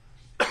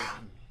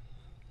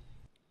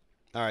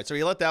 All right, so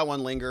he let that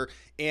one linger,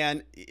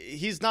 and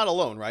he's not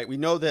alone, right? We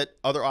know that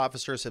other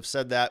officers have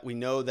said that. We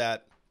know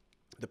that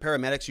the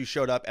paramedics who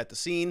showed up at the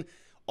scene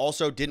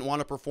also didn't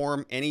want to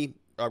perform any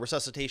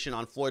resuscitation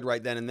on Floyd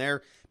right then and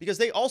there because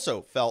they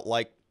also felt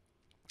like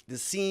the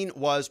scene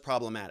was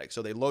problematic.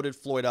 So they loaded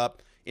Floyd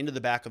up into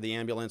the back of the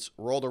ambulance,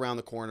 rolled around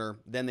the corner,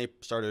 then they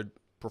started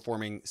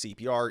performing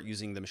CPR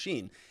using the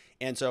machine.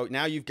 And so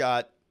now you've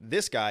got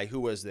this guy who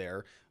was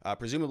there.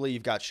 Presumably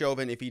you've got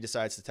Chauvin, if he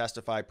decides to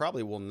testify,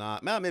 probably will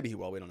not. Well, maybe he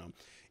will. We don't know.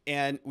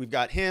 And we've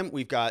got him.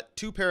 We've got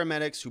two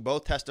paramedics who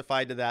both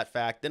testified to that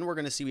fact. Then we're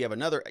going to see we have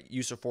another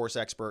use of force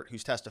expert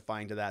who's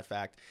testifying to that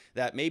fact,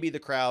 that maybe the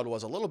crowd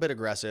was a little bit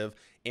aggressive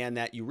and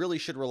that you really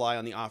should rely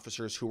on the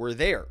officers who were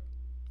there,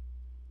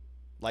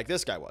 like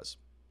this guy was,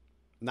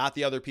 not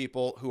the other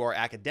people who are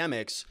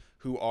academics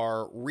who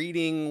are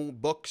reading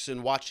books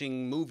and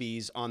watching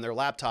movies on their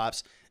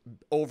laptops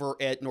over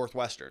at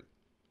Northwestern,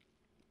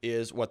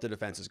 is what the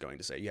defense is going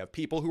to say. You have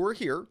people who were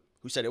here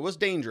who said it was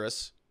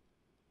dangerous.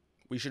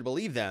 We should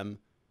believe them,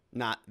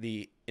 not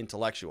the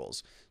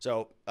intellectuals.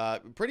 So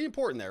pretty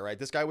important there, right?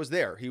 This guy was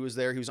there. He was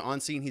there. He was on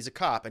scene. He's a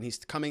cop, and he's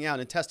coming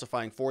out and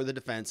testifying for the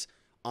defense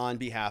on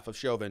behalf of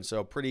Chauvin.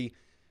 So pretty,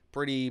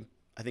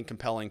 I think,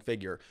 compelling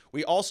figure.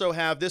 We also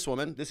have this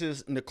woman. This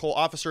is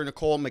Officer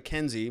Nicole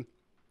McKenzie.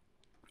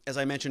 As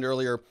I mentioned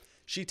earlier,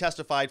 she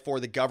testified for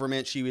the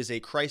government. She was a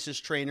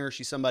crisis trainer.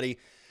 She's somebody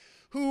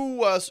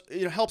who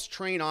helps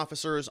train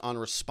officers on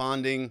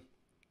responding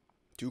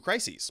to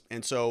crises.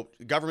 And so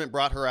the government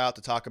brought her out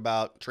to talk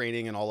about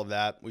training and all of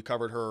that. We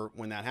covered her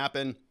when that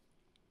happened.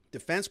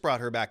 Defense brought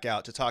her back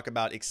out to talk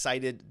about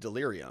excited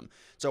delirium.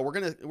 So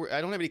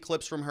I don't have any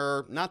clips from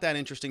her. Not that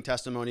interesting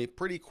testimony.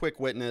 Pretty quick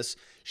witness.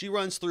 She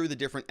runs through the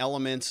different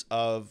elements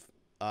of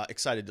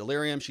excited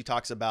delirium. She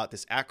talks about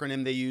this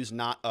acronym they use,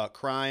 not a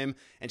crime.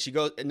 And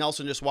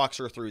Nelson just walks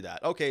her through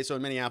that. Okay, so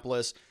in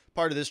Minneapolis,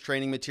 part of this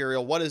training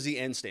material, what does the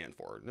N stand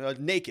for?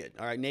 Naked.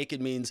 All right,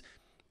 naked means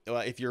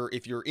if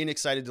you're in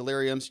excited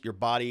deliriums, your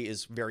body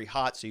is very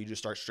hot, so you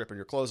just start stripping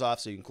your clothes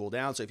off so you can cool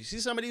down. So if you see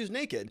somebody who's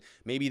naked,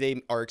 maybe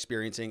they are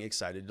experiencing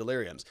excited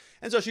deliriums.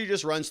 And so she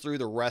just runs through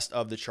the rest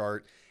of the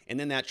chart, and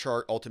then that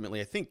chart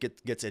ultimately, I think,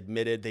 gets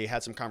admitted. They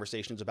had some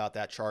conversations about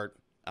that chart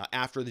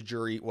after the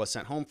jury was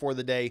sent home for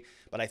the day,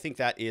 but I think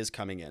that is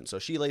coming in. So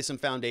she lays some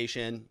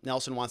foundation.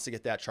 Nelson wants to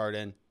get that chart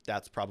in.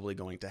 That's probably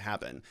going to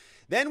happen.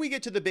 Then we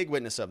get to the big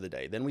witness of the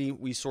day. Then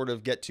we sort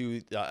of get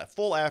to a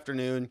full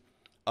afternoon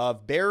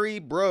of Barry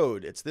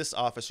Brodd. It's this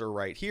officer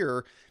right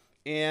here.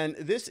 And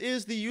this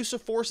is the use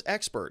of force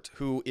expert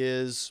who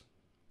is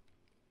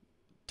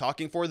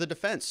talking for the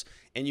defense.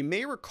 And you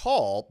may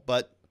recall,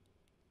 but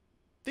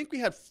I think we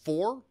had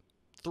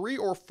 3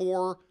 or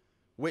 4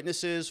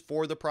 witnesses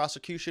for the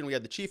prosecution. We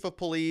had the chief of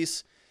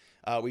police.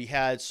 We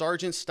had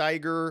Sergeant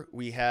Steiger.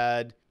 We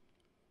had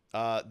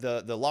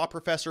the law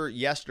professor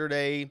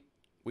yesterday.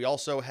 We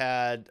also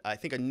had, I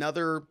think,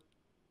 another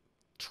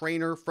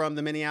trainer from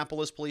the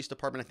Minneapolis Police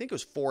Department. I think it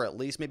was 4 at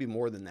least, maybe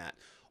more than that,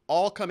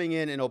 all coming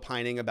in and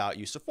opining about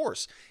use of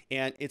force.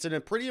 And it's a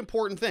pretty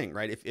important thing,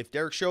 right? If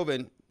Derek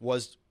Chauvin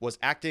was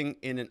acting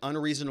in an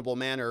unreasonable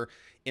manner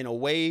in a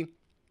way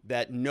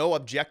that no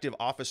objective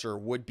officer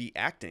would be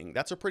acting,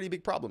 that's a pretty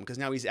big problem because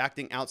now he's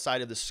acting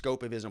outside of the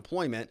scope of his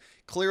employment.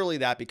 Clearly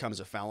that becomes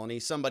a felony.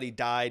 Somebody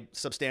died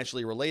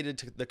substantially related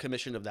to the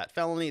commission of that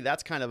felony.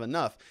 That's kind of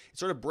enough. It's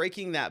sort of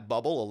breaking that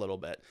bubble a little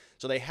bit.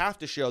 So they have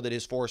to show that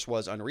his force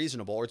was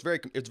unreasonable, or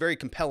it's very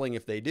compelling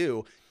if they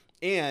do.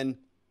 And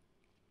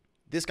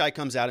this guy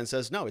comes out and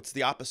says, no, it's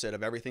the opposite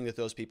of everything that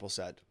those people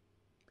said.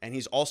 And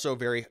he's also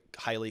very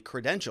highly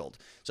credentialed.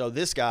 So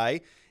this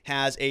guy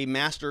has a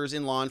master's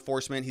in law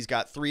enforcement. He's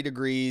got 3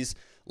 degrees,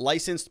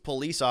 licensed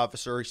police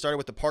officer. He started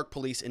with the Park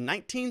Police in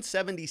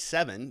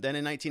 1977. Then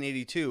in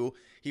 1982,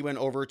 he went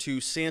over to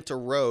Santa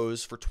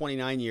Rose for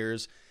 29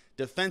 years.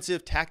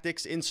 Defensive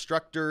tactics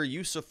instructor,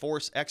 use of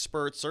force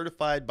expert,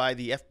 certified by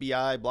the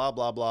FBI, blah,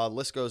 blah, blah.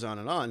 List goes on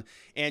and on.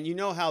 And you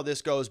know how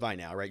this goes by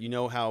now, right? You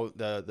know how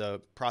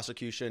the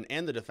prosecution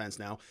and the defense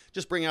now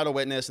just bring out a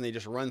witness and they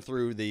just run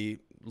through the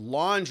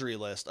laundry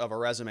list of a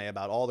resume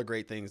about all the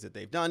great things that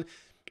they've done.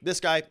 This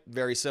guy,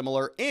 very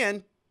similar.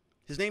 And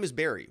his name is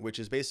Barry, which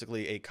is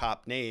basically a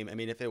cop name. I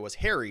mean, if it was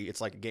Harry, it's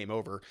like a game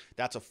over.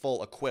 That's a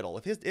full acquittal.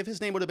 If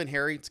his name would have been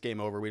Harry, it's game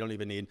over. We don't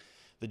even need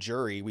the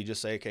jury. We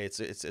just say, okay,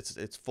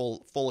 it's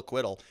full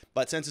acquittal.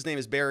 But since his name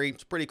is Barry,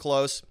 it's pretty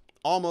close.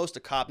 almost a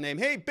cop named,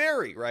 hey,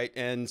 Barry, right?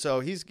 And so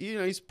he's, you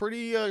know, he's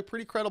pretty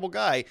credible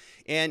guy.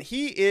 And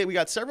we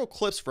got several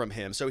clips from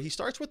him. So he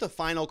starts with the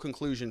final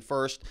conclusion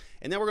first,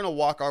 and then we're going to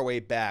walk our way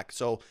back.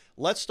 So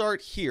let's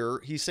start here.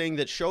 He's saying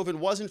that Chauvin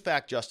was in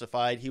fact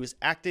justified. He was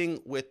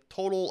acting with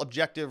total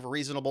objective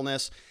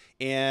reasonableness,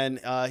 and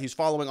he's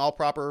following all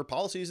proper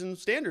policies and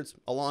standards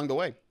along the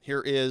way.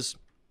 Here is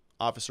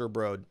Officer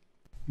Brodd.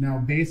 Now,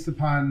 based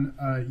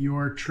upon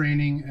your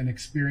training and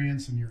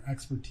experience and your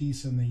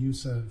expertise in the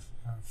use of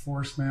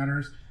force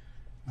matters,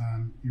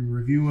 your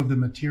review of the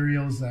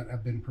materials that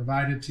have been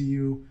provided to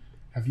you,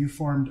 have you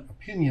formed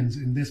opinions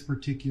in this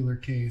particular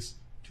case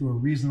to a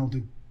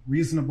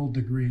reasonable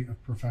degree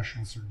of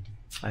professional certainty?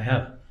 I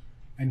have.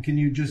 And can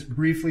you just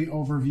briefly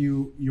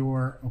overview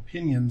your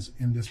opinions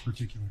in this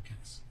particular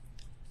case?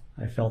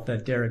 I felt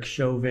that Derek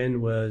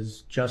Chauvin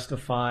was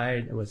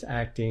justified and was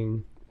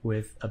acting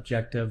with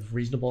objective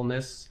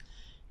reasonableness,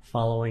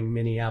 following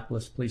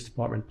Minneapolis Police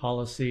Department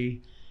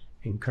policy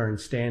and current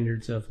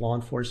standards of law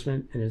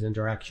enforcement in his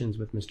interactions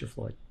with Mr.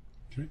 Floyd.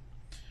 Okay.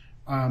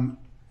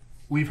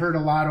 We've heard a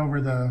lot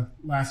over the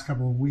last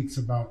couple of weeks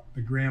about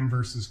the Graham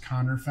versus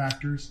Connor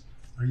factors.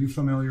 Are you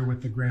familiar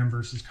with the Graham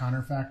versus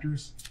Connor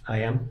factors? I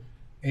am.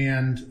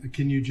 And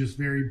can you just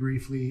very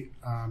briefly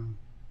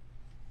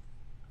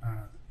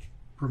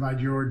provide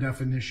your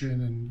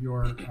definition and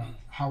your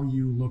how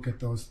you look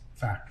at those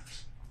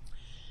factors?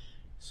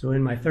 So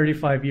in my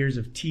 35 years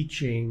of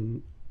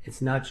teaching,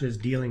 it's not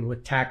just dealing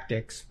with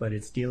tactics, but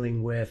it's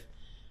dealing with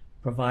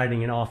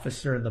providing an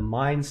officer the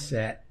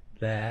mindset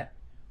that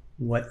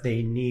what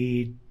they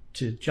need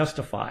to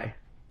justify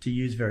to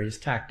use various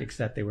tactics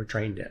that they were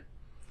trained in.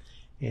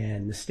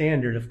 And the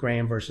standard of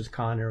Graham versus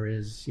Connor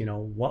is, you know,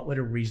 what would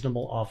a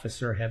reasonable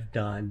officer have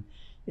done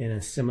in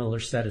a similar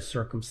set of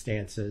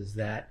circumstances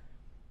that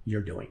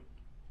you're doing?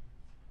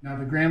 Now,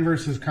 the Graham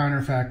versus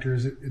Connor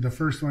factors, the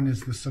first one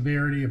is the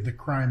severity of the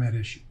crime at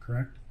issue,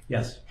 correct?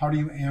 Yes. How do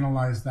you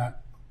analyze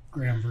that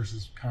Graham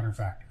versus Connor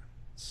factor?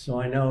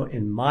 So I know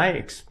in my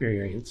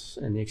experience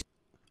and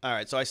all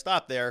right, so I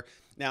stopped there.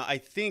 Now, I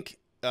think,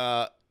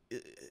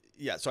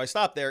 so I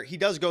stopped there. He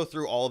does go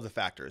through all of the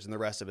factors in the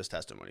rest of his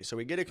testimony. So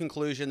we get a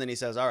conclusion, then he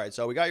says, all right,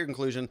 so we got your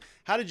conclusion.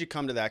 How did you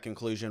come to that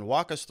conclusion?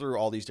 Walk us through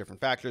all these different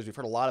factors. We've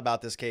heard a lot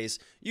about this case,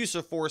 use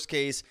of force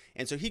case.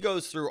 And so he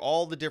goes through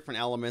all the different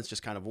elements,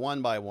 just kind of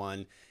one by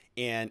one,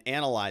 and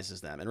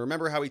analyzes them. And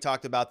remember how we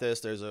talked about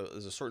this? There's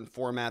a certain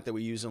format that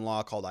we use in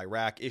law called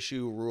IRAC,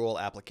 issue, rule,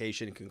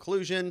 application,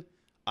 conclusion.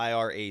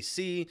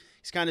 IRAC.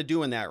 He's kind of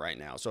doing that right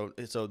now. So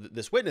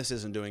this witness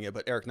isn't doing it,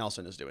 but Eric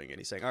Nelson is doing it.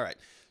 He's saying, all right,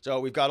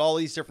 so we've got all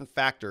these different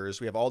factors.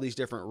 We have all these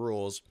different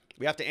rules.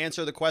 We have to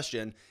answer the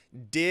question,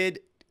 did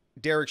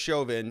Derek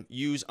Chauvin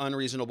use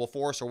unreasonable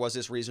force, or was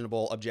this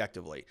reasonable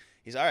objectively?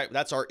 He's all right,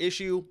 that's our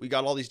issue. We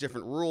got all these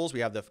different rules. We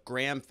have the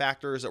Graham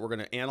factors that we're going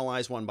to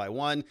analyze one by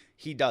one.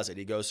 He does it.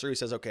 He goes through, he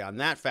says, okay, on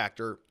that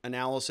factor,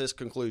 analysis,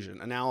 conclusion,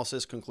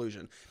 analysis,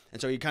 conclusion. And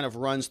so he kind of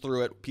runs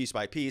through it piece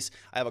by piece.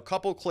 I have a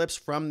couple clips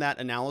from that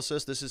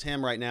analysis. This is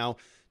him right now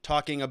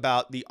talking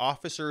about the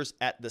officers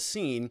at the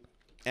scene.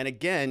 And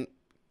again,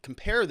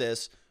 compare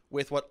this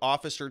with what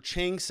Officer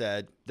Chang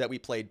said that we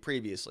played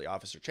previously.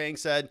 Officer Chang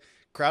said,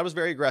 crowd was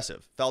very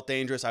aggressive, felt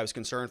dangerous. I was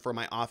concerned for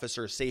my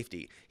officer's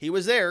safety. He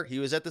was there. He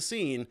was at the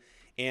scene.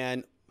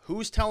 And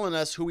who's telling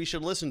us who we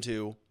should listen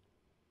to?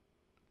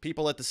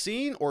 People at the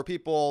scene or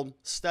people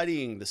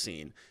studying the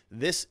scene?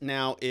 This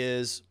now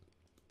is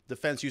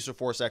defense use of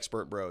force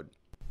expert Brodd.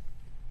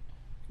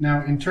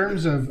 Now, in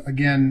terms of,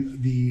 again,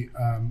 the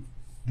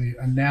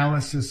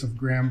analysis of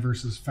Graham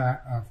versus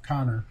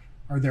Connor,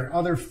 are there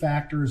other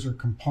factors or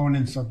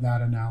components of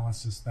that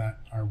analysis that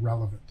are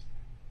relevant?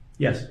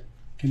 Yes.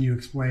 Can you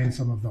explain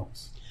some of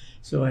those?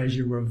 So as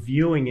you're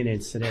reviewing an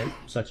incident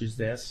such as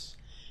this,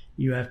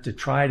 you have to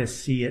try to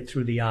see it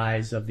through the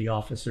eyes of the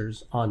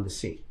officers on the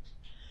scene.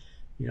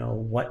 You know,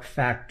 what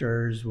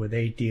factors were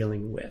they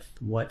dealing with?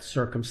 What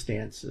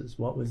circumstances?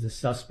 What was the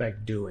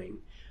suspect doing?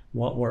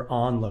 What were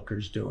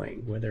onlookers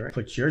doing?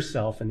 Put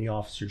yourself in the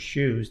officer's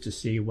shoes to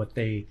see what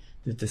the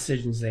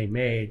decisions they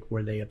made,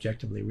 were they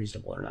objectively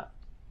reasonable or not?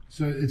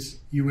 So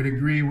you would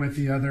agree with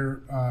the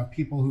other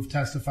people who've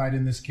testified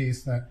in this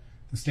case that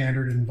the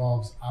standard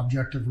involves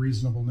objective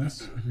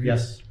reasonableness? Agreed?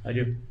 Yes, I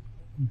do.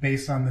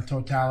 Based on the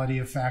totality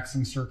of facts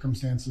and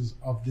circumstances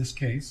of this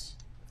case?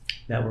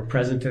 That were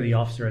present to the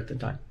officer at the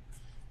time.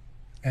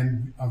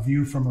 And a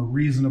view from a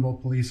reasonable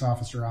police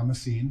officer on the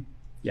scene?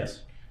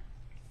 Yes.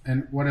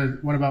 And what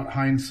about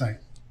hindsight?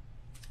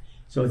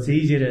 So it's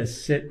easy to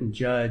sit and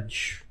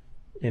judge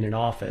in an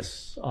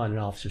office on an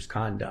officer's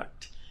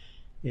conduct.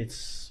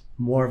 It's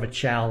more of a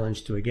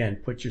challenge to, again,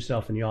 put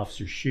yourself in the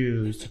officer's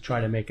shoes to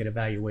try to make an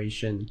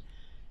evaluation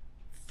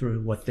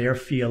through what they're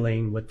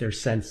feeling, what they're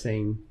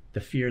sensing,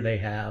 the fear they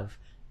have,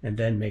 and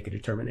then make a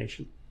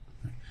determination.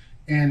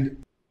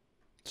 And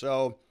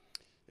so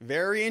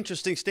very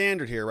interesting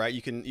standard here, right?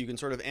 You can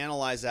sort of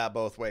analyze that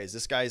both ways.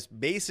 This guy's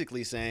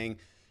basically saying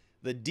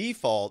the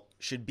default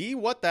should be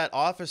what that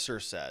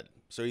officer said.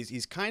 So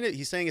he's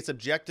saying it's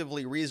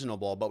objectively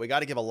reasonable, but we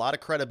got to give a lot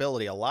of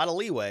credibility, a lot of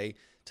leeway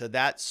to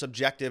that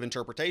subjective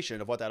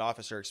interpretation of what that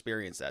officer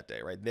experienced that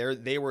day, right?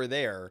 They were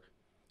there.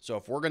 So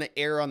if we're going to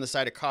err on the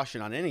side of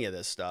caution on any of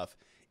this stuff,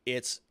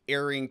 it's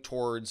erring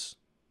towards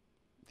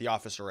the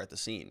officer at the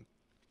scene.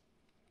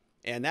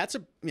 And that's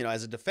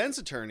as a defense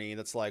attorney,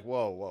 that's like,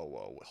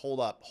 whoa, hold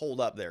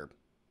up there,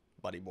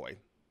 buddy boy.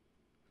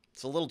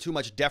 It's a little too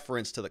much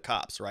deference to the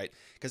cops, right?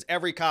 Because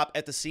every cop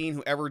at the scene,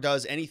 whoever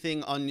does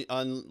anything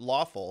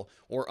unlawful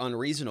or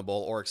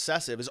unreasonable or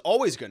excessive, is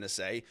always going to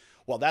say,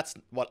 well, that's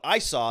what I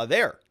saw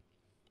there.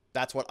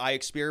 That's what I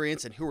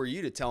experienced, and who are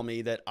you to tell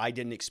me that I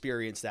didn't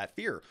experience that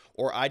fear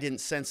or I didn't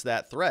sense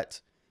that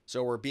threat?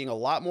 So we're being a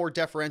lot more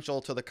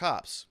deferential to the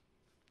cops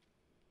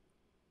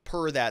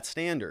per that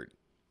standard.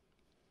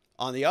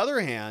 On the other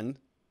hand,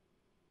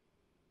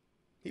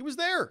 he was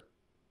there,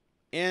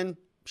 and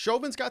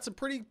Chauvin's got some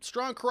pretty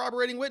strong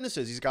corroborating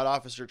witnesses. He's got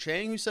Officer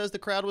Chang, who says the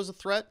crowd was a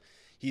threat.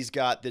 He's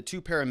got the 2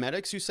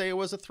 paramedics who say it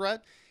was a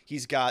threat.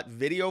 He's got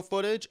video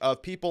footage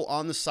of people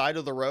on the side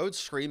of the road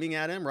screaming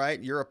at him, right?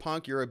 You're a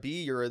punk, you're a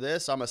B, you're a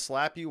this, I'm gonna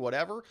slap you,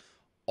 whatever.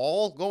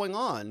 All going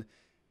on.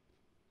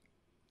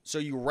 So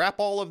you wrap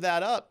all of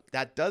that up,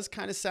 that does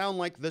kind of sound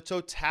like the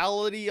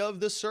totality of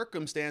the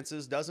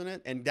circumstances, doesn't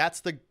it? And that's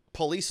the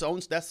police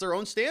that's their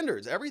own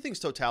standards. Everything's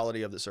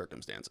totality of the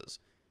circumstances.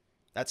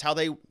 That's how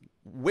they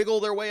wiggle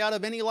their way out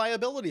of any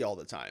liability all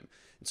the time.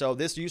 And so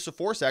this use of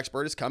force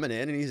expert is coming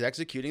in and he's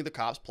executing the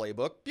cop's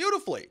playbook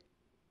beautifully.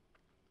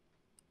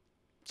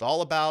 It's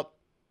all about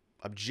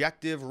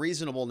objective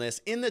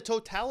reasonableness in the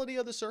totality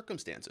of the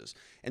circumstances.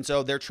 And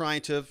so they're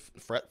trying to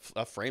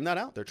frame that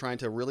out. They're trying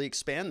to really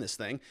expand this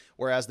thing,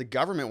 whereas the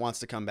government wants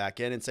to come back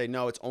in and say,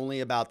 no, it's only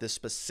about this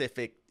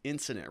specific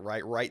incident,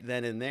 right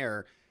then and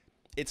there.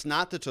 It's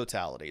not the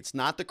totality. It's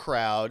not the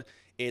crowd.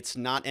 It's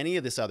not any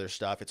of this other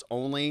stuff. It's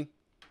only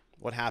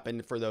what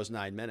happened for those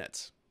 9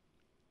 minutes.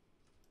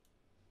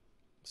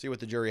 See what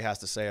the jury has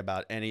to say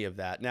about any of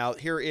that. Now,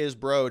 here is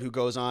Broad, who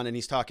goes on and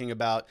he's talking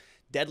about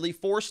deadly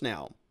force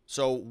now.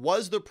 So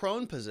was the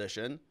prone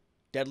position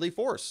deadly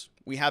force?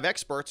 We have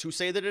experts who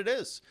say that it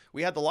is.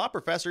 We had the law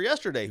professor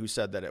yesterday who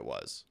said that it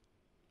was.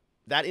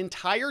 That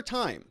entire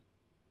time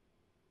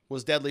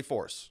was deadly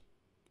force.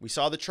 We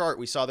saw the chart.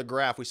 We saw the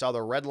graph. We saw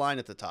the red line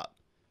at the top.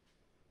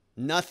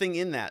 Nothing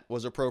in that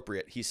was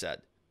appropriate, he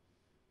said.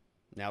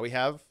 Now we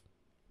have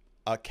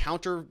a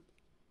counter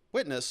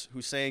witness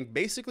who's saying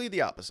basically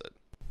the opposite.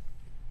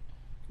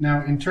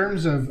 Now, in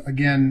terms of,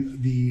 again,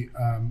 the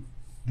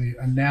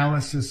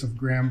analysis of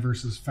Graham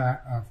versus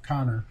of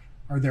Connor,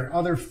 are there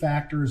other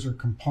factors or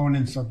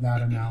components of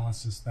that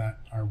analysis that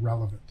are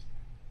relevant?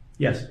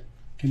 Yes.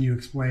 Can you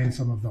explain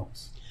some of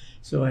those?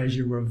 So as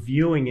you're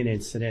reviewing an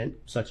incident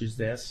such as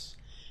this,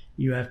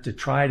 you have to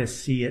try to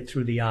see it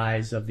through the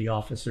eyes of the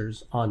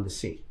officers on the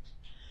scene.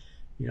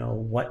 You know,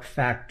 what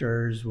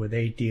factors were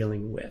they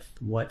dealing with?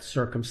 What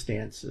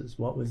circumstances?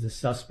 What was the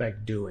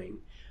suspect doing?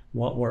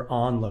 What were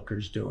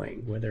onlookers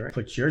doing? Whether it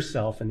puts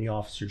yourself in the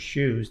officer's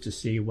shoes to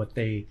see what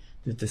the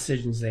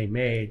decisions they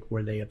made,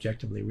 were they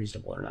objectively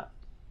reasonable or not?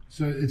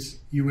 So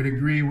you would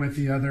agree with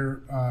the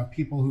other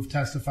people who've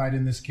testified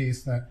in this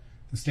case that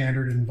the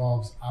standard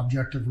involves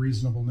objective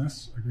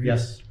reasonableness? Agreed?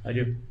 Yes, I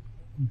do.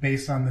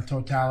 Based on the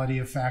totality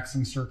of facts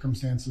and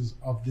circumstances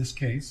of this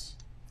case?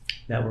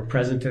 That were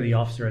present to the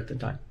officer at the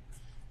time.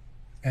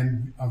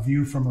 And a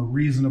view from a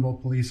reasonable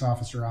police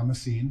officer on the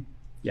scene?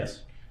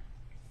 Yes.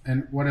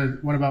 And what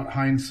about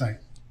hindsight?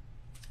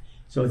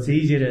 So it's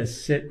easy to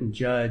sit and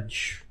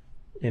judge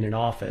in an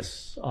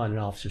office on an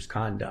officer's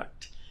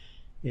conduct.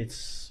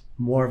 It's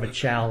more of a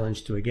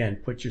challenge to, again,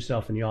 put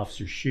yourself in the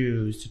officer's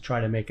shoes to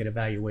try to make an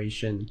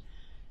evaluation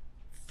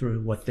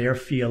through what they're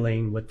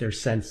feeling, what they're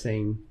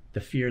sensing,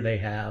 the fear they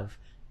have,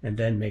 and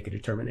then make a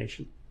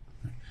determination.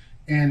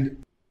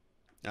 And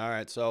all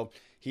right, so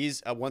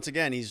he's once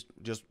again, he's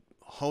just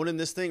honing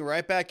this thing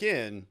right back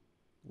in.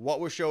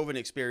 What was Chauvin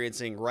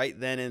experiencing right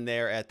then and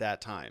there at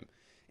that time?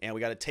 And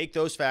we got to take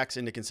those facts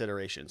into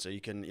consideration. So you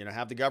can,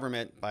 have the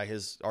government, by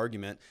his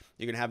argument,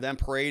 you can have them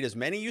parade as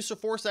many use of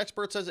force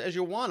experts as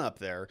you want up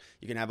there.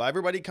 You can have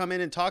everybody come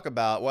in and talk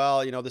about,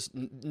 well,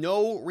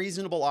 no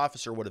reasonable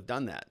officer would have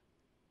done that.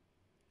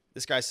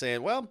 This guy's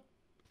saying, well,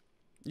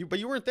 but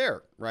you weren't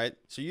there, right?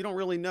 So you don't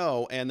really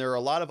know. And there are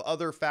a lot of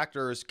other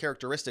factors,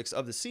 characteristics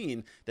of the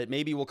scene that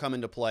maybe will come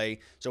into play.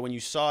 So when you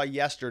saw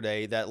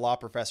yesterday, that law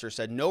professor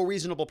said no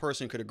reasonable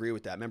person could agree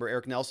with that. Remember,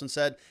 Eric Nelson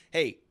said,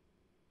 hey,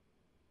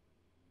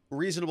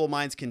 reasonable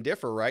minds can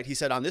differ, right? He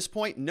said on this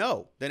point,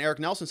 no. Then Eric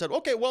Nelson said,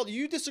 okay, well,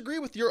 you disagree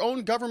with your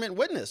own government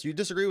witness. You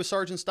disagree with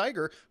Sergeant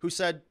Steiger, who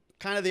said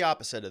kind of the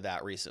opposite of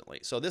that recently.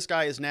 So this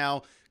guy is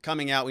now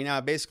coming out. We now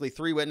have basically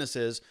 3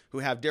 witnesses who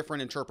have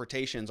different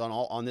interpretations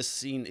on this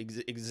scene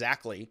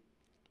exactly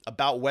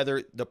about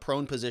whether the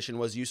prone position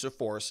was use of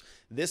force.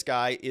 This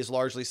guy is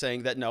largely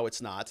saying that no,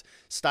 it's not.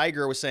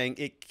 Steiger was saying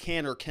it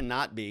can or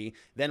cannot be.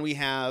 Then we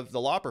have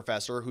the law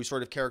professor who's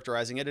sort of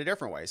characterizing it a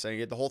different way,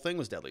 saying the whole thing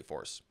was deadly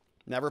force.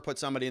 Never put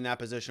somebody in that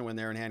position when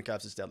they're in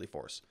handcuffs. It's deadly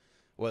force,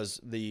 was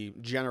the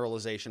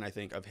generalization, I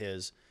think, of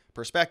his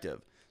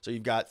perspective. So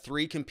you've got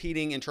 3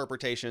 competing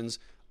interpretations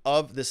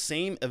of the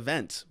same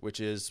event, which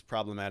is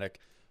problematic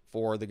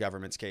for the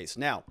government's case.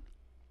 Now,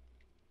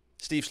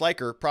 Steve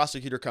Schleicher,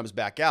 prosecutor, comes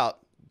back out,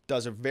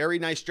 does a very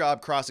nice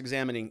job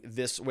cross-examining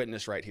this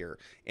witness right here.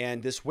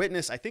 And this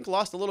witness, I think,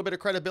 lost a little bit of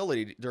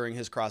credibility during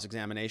his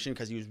cross-examination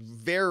because he was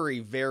very,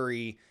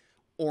 very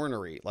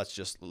ornery. Let's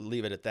just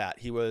leave it at that.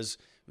 He was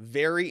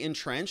very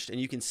entrenched,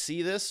 and you can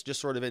see this just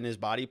sort of in his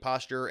body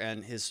posture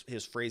and his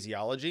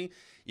phraseology.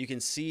 You can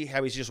see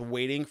how he's just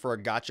waiting for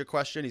a gotcha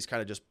question. He's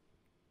kind of just,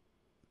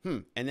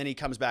 and then he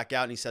comes back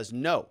out and he says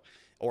no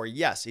or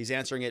yes. He's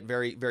answering it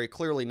very, very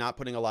clearly, not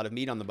putting a lot of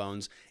meat on the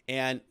bones.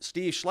 And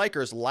Steve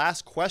Schleicher's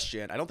last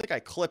question, I don't think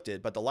I clipped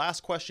it, but the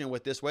last question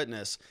with this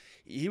witness,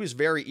 he was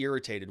very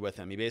irritated with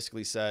him. He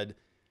basically said,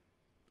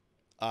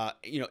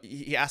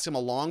 he asked him a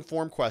long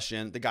form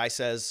question. The guy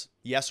says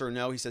yes or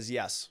no. He says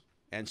yes.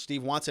 And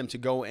Steve wants him to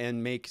go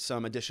and make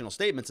some additional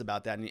statements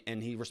about that.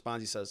 And he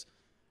responds, he says,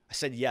 I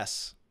said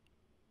yes.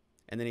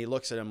 And then he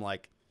looks at him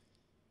like,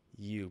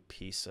 you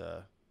piece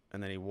of,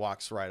 and then he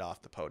walks right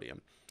off the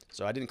podium.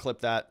 So I didn't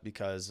clip that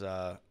because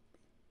I'm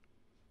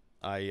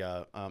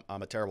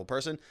a terrible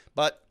person.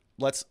 But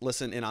let's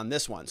listen in on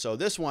this one. So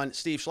this one,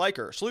 Steve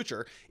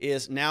Schleicher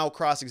is now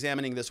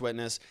cross-examining this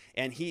witness,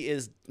 and he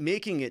is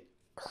making it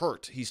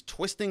hurt. He's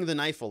twisting the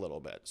knife a little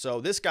bit.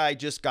 So this guy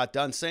just got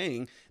done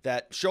saying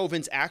that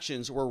Chauvin's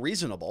actions were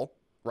reasonable,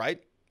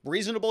 right?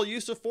 Reasonable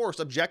use of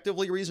force,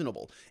 objectively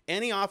reasonable.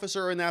 Any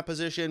officer in that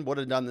position would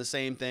have done the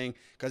same thing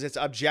because it's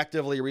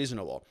objectively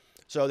reasonable.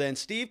 So then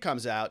Steve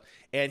comes out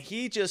and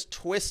he just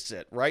twists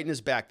it right in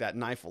his back, that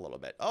knife a little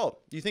bit. Oh,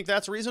 do you think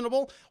that's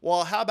reasonable?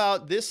 Well, how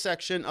about this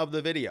section of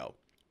the video?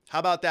 How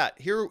about that?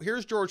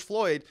 Here's George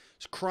Floyd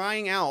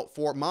crying out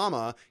for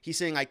mama. He's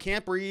saying, I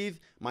can't breathe.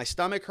 My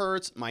stomach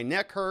hurts. My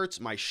neck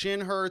hurts. My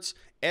shin hurts.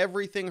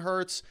 Everything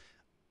hurts.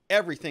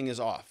 Everything is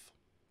off.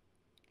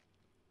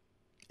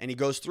 And he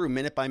goes through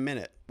minute by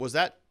minute. Was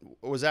that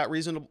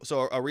reasonable?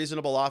 So a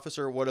reasonable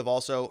officer would have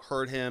also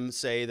heard him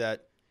say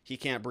that he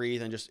can't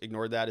breathe and just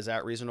ignored that. Is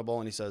that reasonable?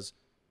 And he says,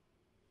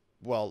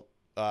 well,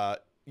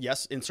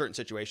 yes, in certain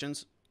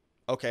situations.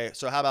 Okay,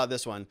 so how about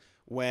this one?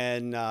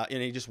 When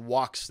and he just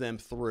walks them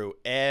through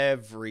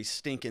every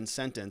stinking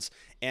sentence,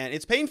 and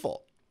it's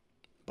painful,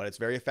 but it's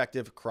very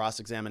effective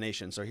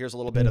cross-examination. So here's a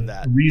little bit of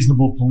that. A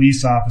reasonable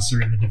police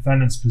officer in the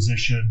defendant's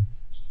position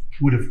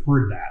would have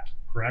heard that,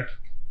 correct?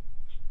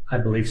 I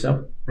believe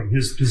so. From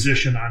his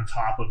position on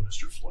top of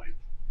Mr. Floyd.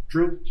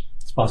 True?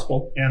 It's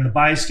possible. And the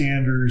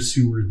bystanders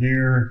who were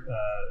there,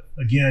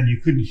 again, you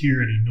couldn't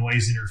hear any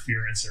noise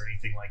interference or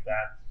anything like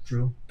that.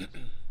 True?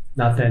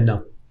 Not then,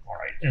 no. All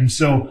right. And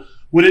so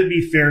would it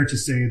be fair to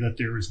say that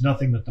there was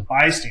nothing that the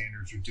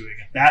bystanders were doing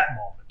at that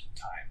moment in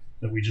time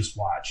that we just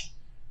watched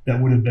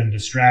that would have been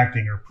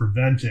distracting or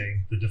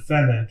preventing the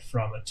defendant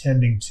from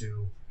attending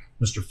to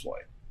Mr.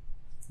 Floyd?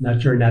 Not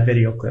during that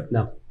video clip,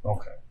 no.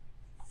 Okay.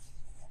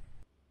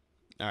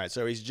 All right,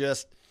 so he's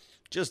just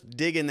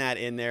digging that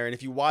in there. And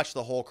if you watch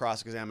the whole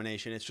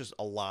cross-examination, it's just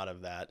a lot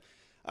of that.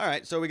 All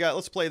right, so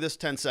let's play this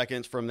 10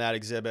 seconds from that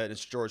exhibit.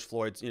 It's George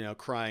Floyd's,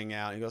 crying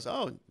out. He goes,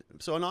 oh,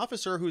 so an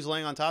officer who's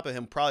laying on top of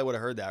him probably would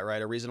have heard that, right?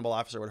 A reasonable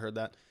officer would have heard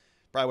that.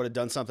 Probably would have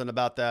done something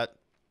about that.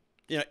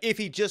 If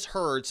he just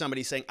heard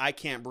somebody saying, I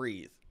can't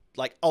breathe,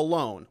 like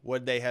alone,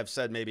 would they have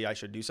said, maybe I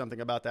should do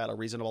something about that? A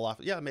reasonable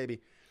officer? Yeah,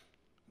 maybe,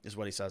 is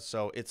what he says.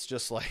 So it's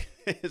just like,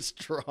 it's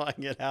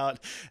drawing it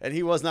out. And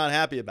he was not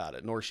happy about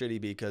it, nor should he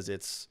be, because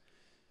it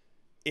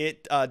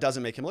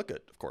doesn't make him look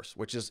good, of course,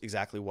 which is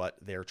exactly what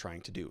they're trying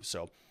to do.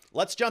 So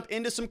let's jump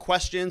into some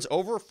questions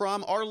over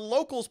from our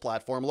Locals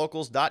platform,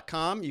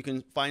 locals.com. You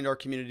can find our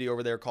community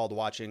over there called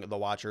Watching the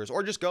Watchers,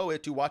 or just go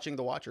to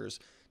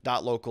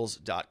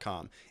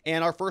watchingthewatchers.locals.com.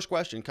 And our first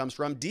question comes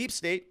from Deep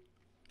State.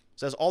 It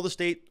says, all the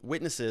state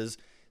witnesses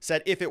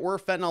said if it were a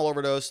fentanyl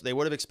overdose, they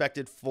would have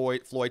expected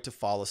Floyd to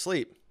fall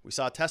asleep. We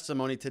saw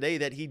testimony today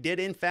that he did,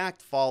 in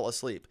fact, fall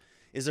asleep.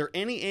 Is there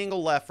any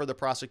angle left for the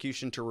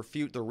prosecution to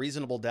refute the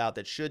reasonable doubt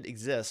that should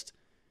exist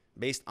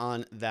based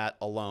on that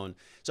alone?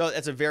 So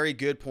that's a very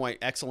good point.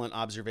 Excellent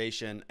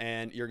observation.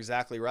 And you're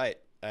exactly right.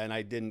 And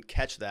I didn't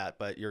catch that,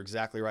 but you're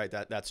exactly right.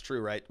 That's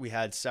true, right? We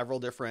had several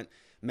different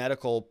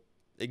medical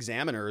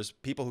examiners,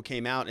 people who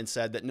came out and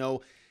said that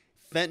no,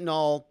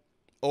 fentanyl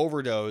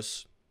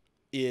overdose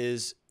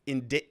is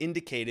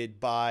indicated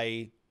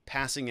by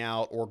passing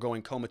out or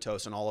going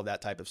comatose and all of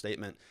that type of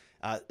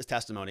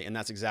testimony. And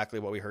that's exactly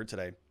what we heard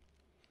today.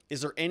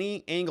 Is there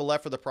any angle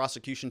left for the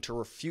prosecution to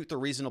refute the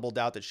reasonable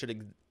doubt that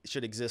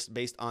should exist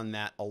based on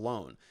that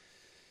alone?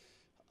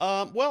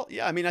 Well,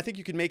 yeah, I mean, I think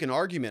you could make an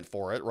argument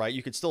for it, right?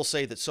 You could still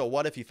say that, so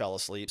what if he fell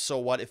asleep? So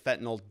what if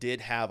fentanyl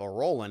did have a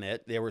role in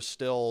it? There's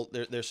still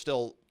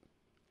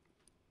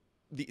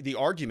the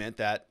argument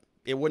that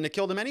it wouldn't have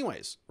killed him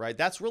anyways, right?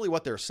 That's really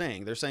what they're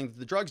saying. They're saying that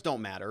the drugs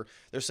don't matter.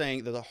 They're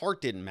saying that the heart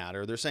didn't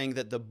matter. They're saying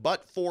that the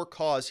but-for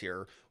cause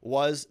here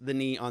was the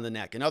knee on the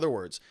neck. In other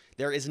words,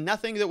 there is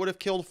nothing that would have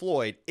killed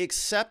Floyd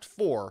except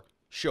for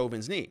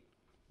Chauvin's knee.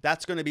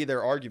 That's going to be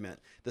their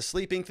argument. The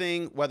sleeping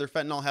thing, whether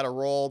fentanyl had a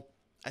role,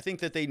 I think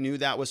that they knew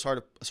that was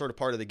sort of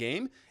part of the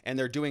game, and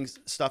they're doing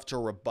stuff to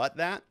rebut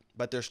that.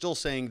 but they're still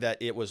saying that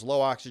it was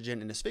low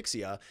oxygen and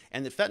asphyxia,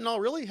 and that fentanyl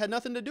really had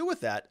nothing to do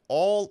with that.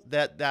 All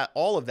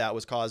of that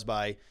was caused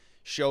by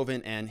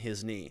Chauvin and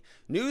his knee.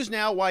 News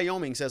Now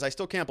Wyoming says, I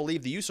still can't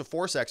believe the use of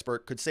force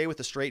expert could say with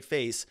a straight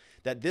face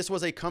that this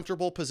was a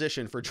comfortable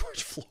position for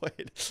George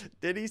Floyd.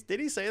 Did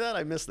he say that?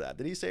 I missed that.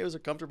 Did he say it was a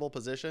comfortable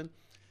position?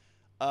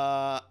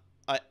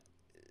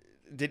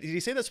 Did he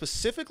say that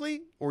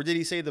specifically, or did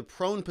he say the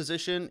prone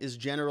position is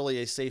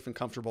generally a safe and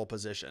comfortable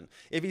position?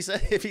 If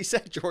he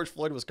said George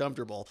Floyd was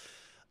comfortable,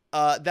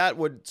 that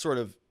would sort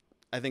of,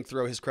 I think,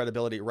 throw his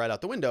credibility right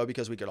out the window,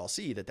 because we could all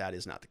see that that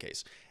is not the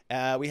case.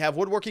 We have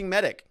Woodworking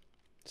Medic.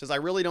 Says, I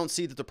really don't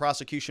see that the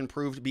prosecution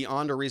proved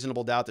beyond a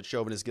reasonable doubt that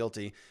Chauvin is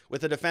guilty.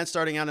 With the defense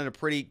starting out on a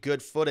pretty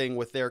good footing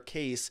with their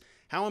case,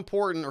 how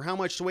important or how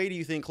much sway do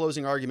you think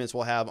closing arguments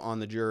will have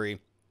on the jury?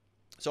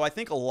 So I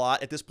think a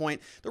lot at this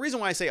point. The reason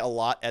why I say a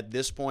lot at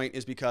this point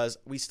is because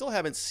we still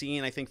haven't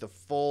seen, I think, the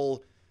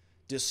full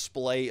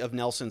display of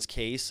Nelson's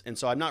case. And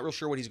so I'm not real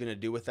sure what he's going to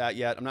do with that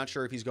yet. I'm not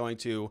sure if he's going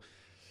to,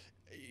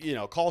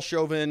 call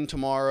Chauvin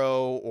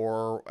tomorrow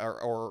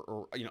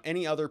or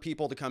any other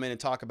people to come in and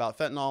talk about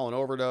fentanyl and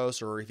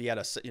overdose, or if he had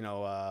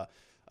a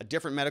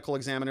different medical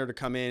examiner to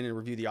come in and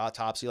review the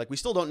autopsy. Like, we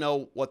still don't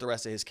know what the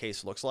rest of his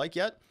case looks like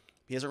yet.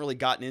 He hasn't really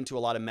gotten into a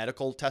lot of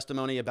medical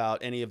testimony about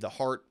any of the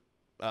heart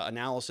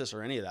analysis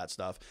or any of that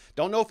stuff.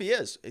 Don't know if he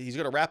is. He's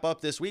going to wrap up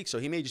this week, so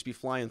he may just be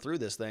flying through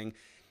this thing.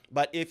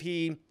 But if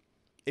he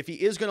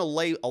is going to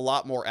lay a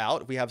lot more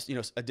out, if we have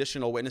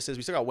additional witnesses,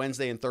 we still got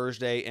Wednesday and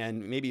Thursday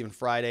and maybe even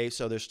Friday,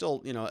 so there's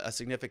still a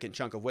significant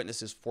chunk of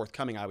witnesses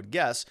forthcoming, I would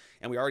guess.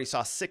 And we already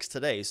saw 6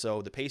 today,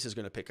 so the pace is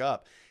going to pick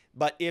up.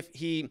 But if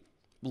he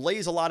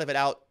lays a lot of it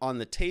out on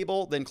the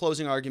table, then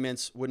closing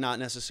arguments would not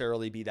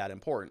necessarily be that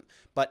important.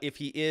 But if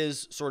he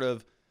is sort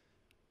of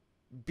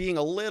being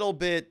a little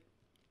bit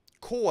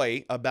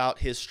coy about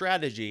his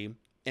strategy,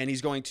 and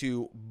he's going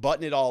to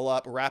button it all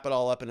up, wrap it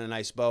all up in a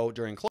nice bow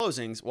during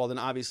closings, well, then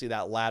obviously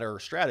that latter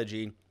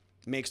strategy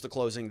makes the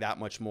closing that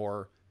much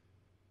more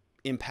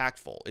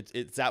impactful.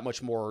 It's that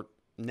much more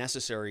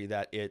necessary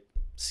that it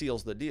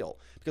seals the deal,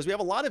 because we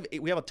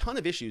have a ton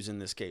of issues in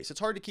this case. It's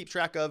hard to keep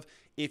track of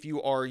if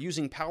you are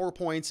using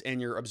PowerPoints and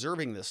you're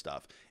observing this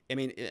stuff. I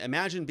mean,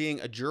 imagine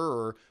being a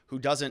juror who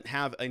doesn't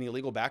have any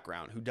legal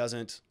background, who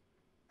doesn't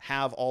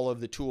have all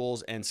of the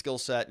tools and skill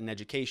set and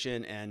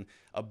education and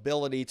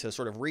ability to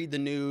sort of read the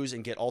news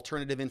and get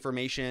alternative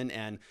information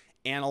and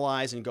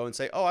analyze and go and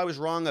say, oh, I was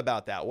wrong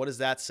about that. What does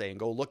that say? And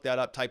go look that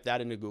up, type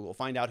that into Google,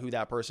 find out who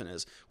that person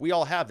is. We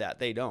all have that.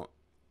 They don't.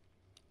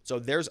 So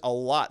there's a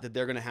lot that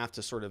they're going to have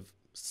to sort of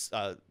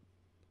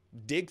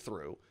dig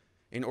through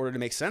in order to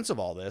make sense of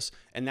all this.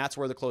 And that's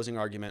where the closing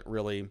argument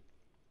really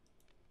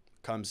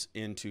comes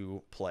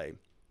into play.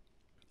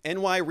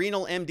 NY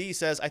Renal MD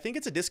says, I think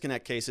it's a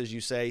disconnect case, as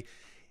you say.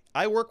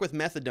 I work with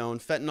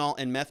methadone, fentanyl,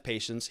 and meth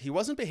patients. He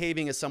wasn't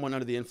behaving as someone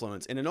under the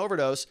influence. In an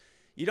overdose,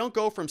 you don't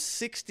go from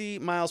 60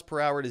 miles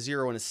per hour to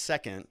 0 in a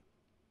second.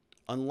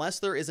 Unless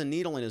there is a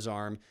needle in his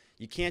arm,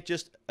 you can't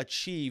just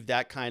achieve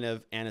that kind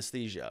of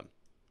anesthesia.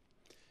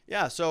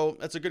 Yeah, so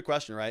that's a good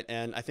question, right?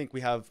 And I think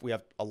we have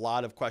a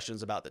lot of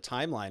questions about the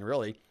timeline,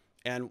 really,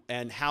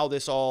 and how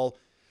this all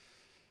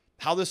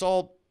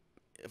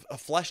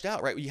fleshed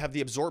out, right? You have the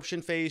absorption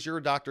phase. You're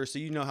a doctor, so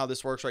you know how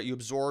this works, right? You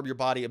absorb, your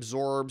body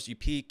absorbs, you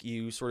peak,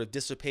 you sort of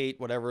dissipate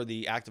whatever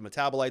the active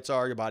metabolites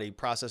are. Your body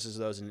processes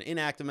those into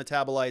inactive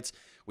metabolites.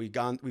 We've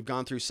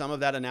gone through some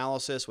of that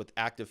analysis with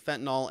active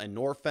fentanyl and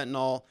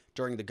norfentanyl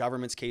during the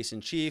government's case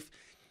in chief.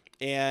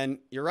 And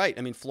you're right.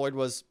 I mean, Floyd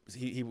was,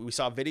 we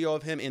saw a video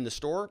of him in the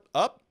store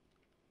up.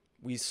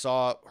 We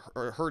saw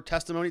her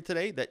testimony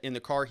today that in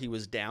the car he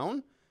was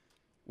down.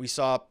 We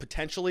saw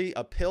potentially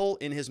a pill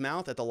in his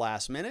mouth at the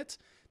last minute.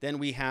 Then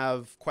we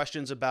have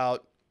questions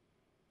about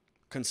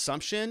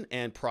consumption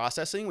and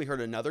processing. We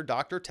heard another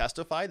doctor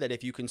testify that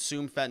if you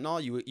consume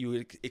fentanyl, you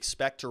would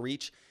expect to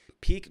reach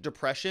peak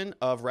depression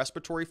of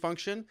respiratory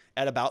function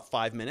at about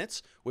 5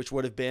 minutes, which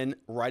would have been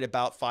right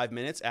about 5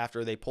 minutes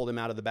after they pulled him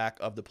out of the back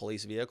of the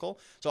police vehicle.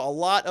 So a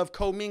lot of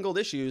commingled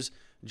issues.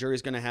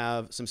 Jury's going to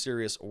have some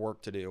serious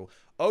work to do.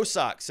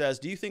 Osak says,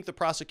 do you think the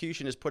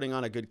prosecution is putting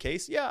on a good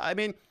case? Yeah, I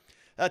mean,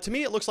 to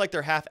me, it looks like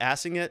they're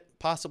half-assing it.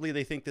 Possibly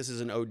they think this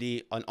is an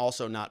OD and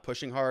also not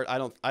pushing hard. I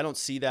don't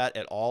see that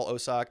at all,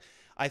 Osak.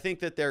 I think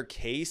that their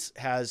case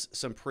has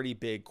some pretty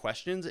big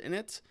questions in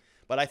it,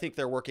 but I think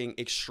they're working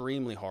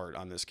extremely hard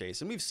on this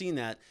case. And we've seen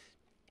that,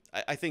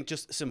 I think,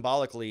 just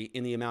symbolically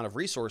in the amount of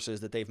resources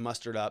that they've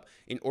mustered up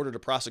in order to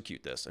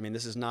prosecute this. I mean,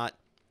 this is not,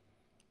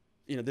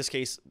 this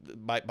case,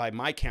 by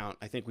my count,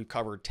 I think we've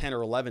covered 10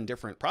 or 11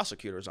 different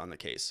prosecutors on the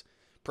case.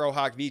 Pro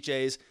hoc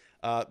vices,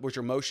 which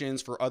are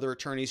motions for other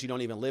attorneys who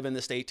don't even live in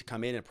the state to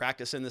come in and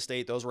practice in the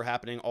state. Those were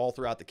happening all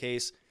throughout the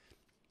case.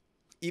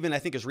 Even I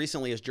think as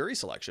recently as jury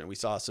selection, we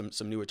saw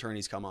some new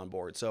attorneys come on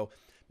board. So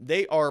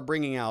they are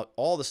bringing out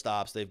all the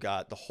stops. They've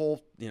got the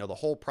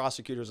whole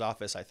prosecutor's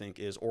office, I think,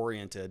 is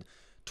oriented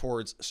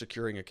towards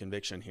securing a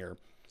conviction here.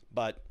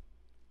 But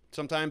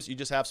sometimes you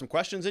just have some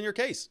questions in your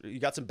case. You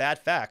got some bad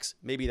facts.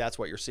 Maybe that's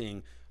what you're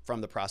seeing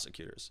from the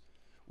prosecutors.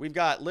 We've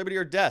got Liberty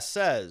or Death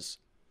says,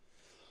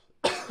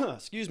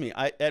 excuse me,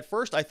 at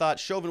first I thought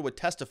Chauvin would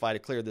testify to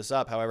clear this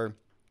up. However,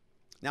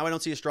 now I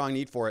don't see a strong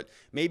need for it.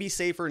 Maybe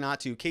safer not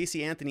to.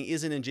 Casey Anthony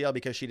isn't in jail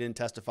because she didn't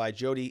testify.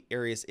 Jodi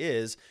Arias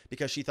is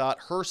because she thought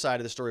her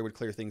side of the story would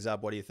clear things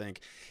up. What do you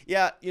think?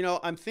 Yeah, you know,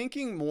 I'm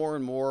thinking more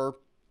and more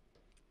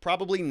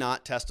probably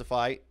not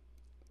testify.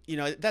 You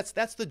know, that's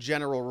the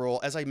general rule.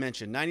 As I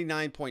mentioned,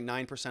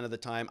 99.9% of the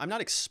time, I'm not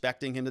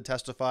expecting him to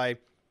testify.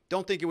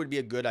 Don't think it would be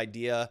a good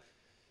idea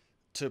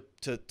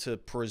to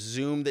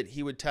presume that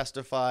he would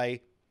testify.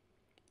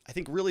 I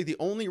think really the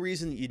only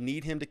reason that you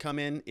need him to come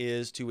in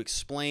is to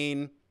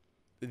explain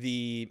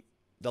the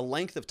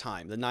length of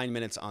time, the 9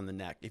 minutes on the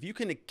neck. If you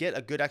can get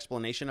a good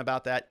explanation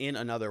about that in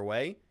another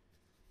way,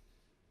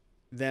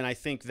 then I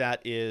think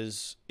that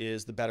is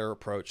the better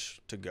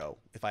approach to go,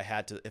 if I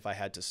had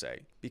to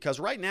say. Because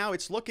right now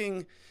it's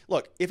looking,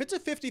 look, if it's a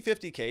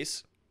 50-50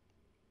 case,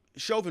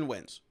 Chauvin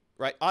wins,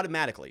 right?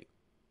 Automatically.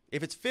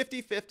 If it's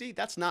 50-50,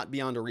 that's not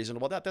beyond a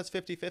reasonable doubt. That's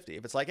 50-50.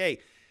 If it's like, hey,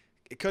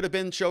 it could have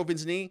been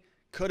Chauvin's knee,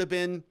 could have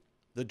been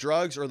the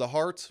drugs or the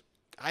heart,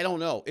 I don't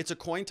know. It's a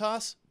coin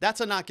toss. That's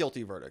a not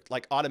guilty verdict,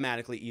 like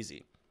automatically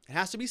easy. It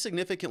has to be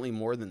significantly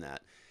more than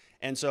that.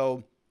 And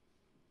so,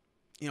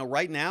 you know,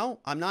 right now,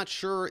 I'm not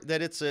sure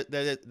that it's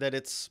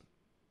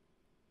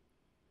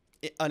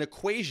an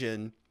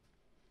equation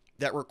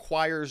that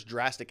requires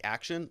drastic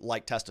action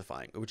like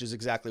testifying, which is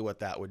exactly what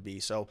that would be.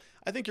 So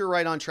I think you're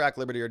right on track,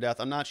 Liberty or Death.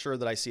 I'm not sure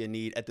that I see a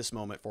need at this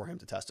moment for him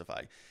to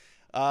testify.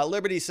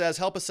 Liberty says,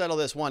 help us settle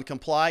this. 1,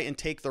 comply and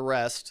take the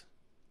rest.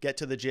 Get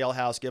to the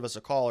jailhouse, give us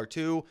a call. Or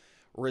 2,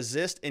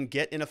 resist and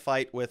get in a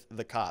fight with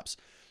the cops.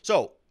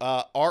 So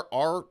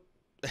our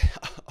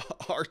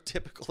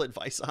typical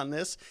advice on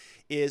this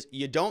is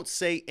you don't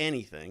say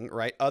anything,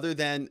 right? Other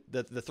than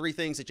the 3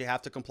 things that you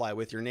have to comply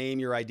with: your name,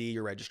 your ID,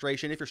 your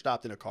registration. If you're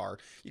stopped in a car,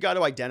 you got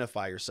to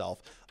identify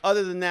yourself.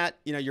 Other than that,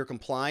 you know, you're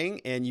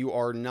complying and you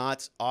are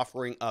not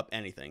offering up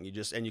anything.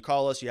 You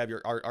call us, you have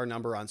our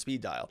number on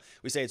speed dial.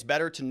 We say it's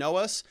better to know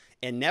us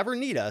and never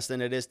need us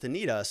than it is to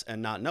need us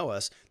and not know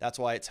us. That's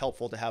why it's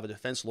helpful to have a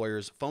defense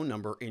lawyer's phone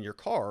number in your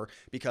car,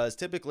 because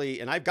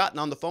typically, and I've gotten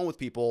on the phone with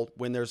people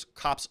when there's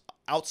cops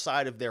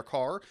outside of their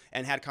car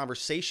and had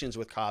conversations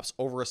with cops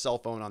over a cell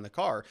phone on the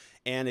car,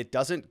 and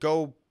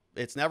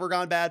it's never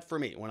gone bad for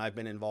me when I've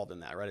been involved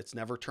in that, right? It's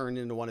never turned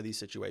into one of these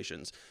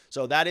situations.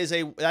 So that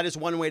is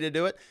one way to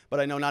do it, but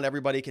I know not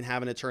everybody can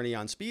have an attorney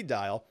on speed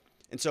dial.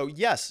 And so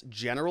yes,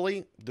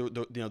 generally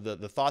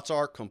the thoughts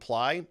are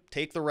comply,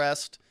 take the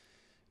rest,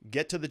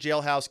 get to the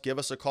jailhouse, give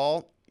us a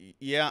call.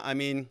 Yeah, I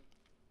mean,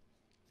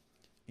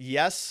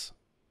 yes,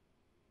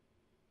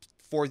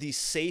 for the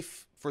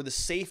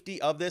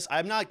safety of this.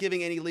 I'm not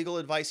giving any legal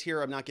advice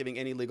here. I'm not giving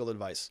any legal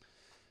advice.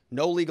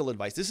 No legal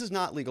advice. This is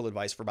not legal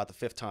advice for about the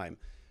 5th time.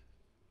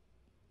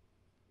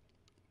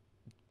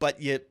 But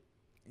yet,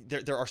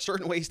 there are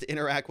certain ways to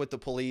interact with the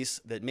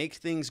police that make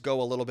things go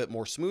a little bit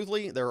more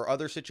smoothly. There are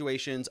other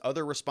situations,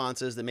 other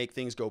responses that make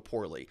things go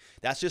poorly.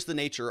 That's just the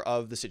nature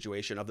of the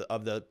situation, of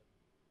the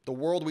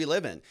world we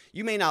live in.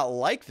 You may not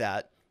like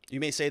that. You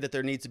may say that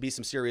there needs to be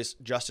some serious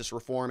justice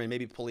reform, and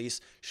maybe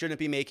police shouldn't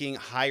be making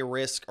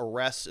high-risk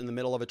arrests in the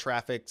middle of a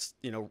traffic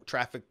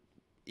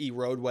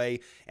roadway,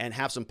 and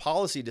have some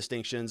policy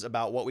distinctions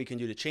about what we can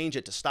do to change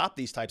it to stop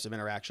these types of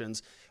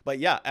interactions. But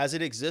yeah, as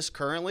it exists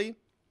currently,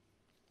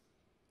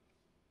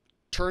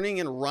 turning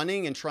and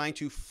running and trying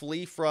to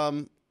flee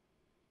from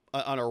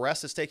an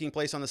arrest that's taking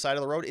place on the side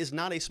of the road is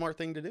not a smart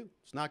thing to do.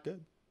 It's not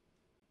good.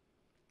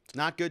 It's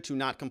not good to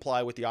not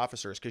comply with the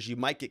officers, because you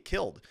might get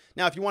killed.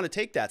 Now, if you want to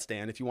take that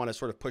stand, if you want to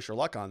sort of push your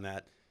luck on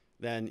that,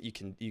 then you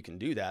can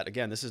do that.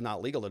 Again, this is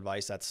not legal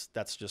advice.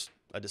 That's just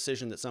a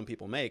decision that some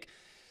people make.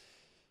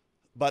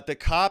 But the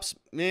cops,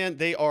 man,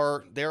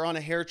 they're on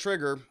a hair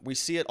trigger. We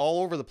see it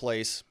all over the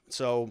place.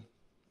 So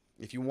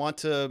if you want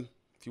to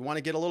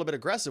get a little bit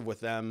aggressive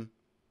with them,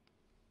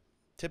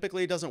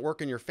 typically it doesn't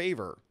work in your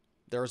favor.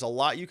 There's a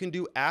lot you can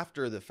do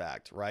after the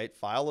fact, right?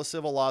 File a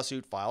civil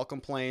lawsuit, file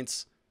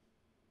complaints.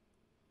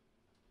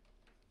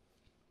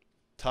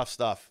 Tough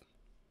stuff.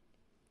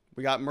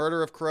 We got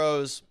Murder of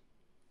Crows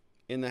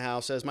in the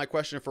house. Says, my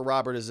question for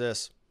Robert is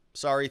this.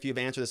 Sorry if you've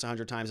answered this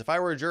 100 times. If I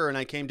were a juror and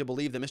I came to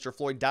believe that Mr.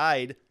 Floyd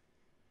died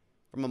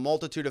from a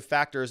multitude of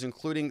factors,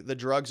 including the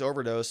drugs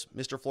overdose,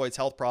 Mr. Floyd's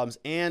health problems,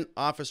 and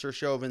Officer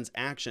Chauvin's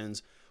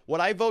actions, would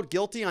I vote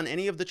guilty on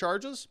any of the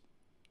charges?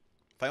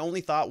 If I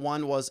only thought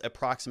one was a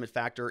proximate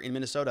factor in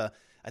Minnesota,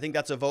 I think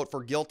that's a vote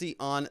for guilty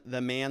on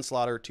the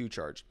manslaughter 2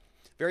 charge.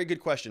 Very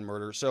good question,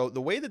 Murder. So the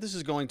way that this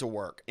is going to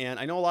work, and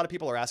I know a lot of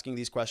people are asking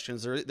these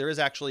questions, there is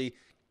actually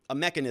a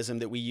mechanism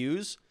that we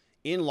use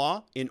in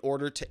law in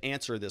order to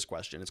answer this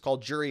question. It's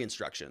called jury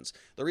instructions.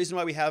 The reason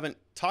why we haven't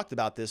talked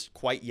about this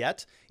quite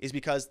yet is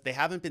because they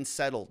haven't been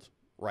settled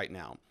right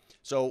now.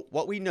 So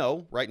what we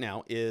know right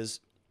now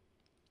is,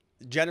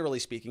 generally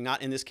speaking,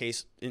 not in this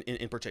case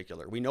in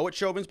particular, we know what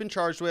Chauvin's been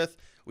charged with.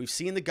 We've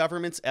seen the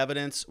government's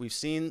evidence. We've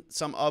seen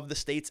some of the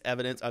state's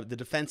evidence, the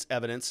defense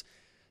evidence,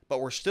 but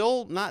we're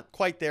still not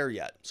quite there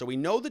yet. So we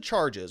know the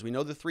charges. We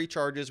know the 3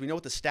 charges. We know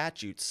what the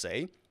statutes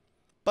say.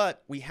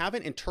 but we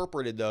haven't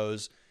interpreted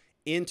those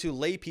into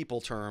lay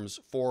people terms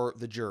for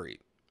the jury.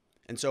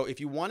 And so if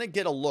you want to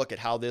get a look at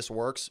how this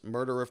works,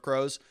 murder of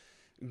crows,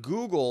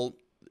 Google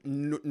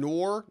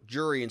Noor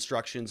Jury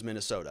Instructions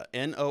Minnesota,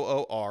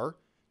 Noor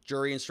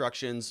Jury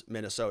Instructions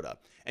Minnesota,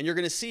 and you're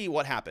going to see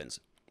what happens.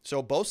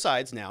 So both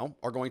sides now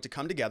are going to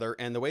come together,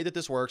 and the way that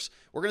this works,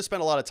 we're going to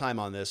spend a lot of time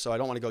on this, so I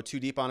don't want to go too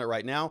deep on it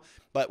right now,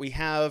 but we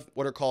have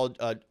what are called,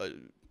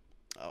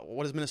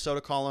 what does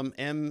Minnesota call them?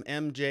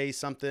 MJ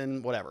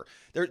something, whatever.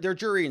 They're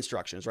jury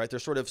instructions, right? They're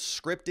sort of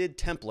scripted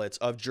templates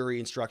of jury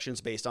instructions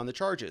based on the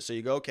charges. So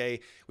you go, okay,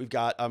 we've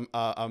got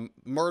a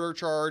murder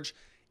charge,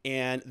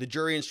 and the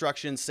jury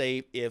instructions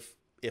say if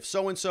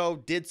so-and-so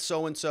did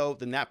so-and-so,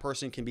 then that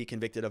person can be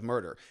convicted of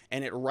murder.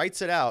 And it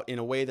writes it out in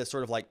a way that's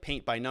sort of like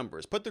paint by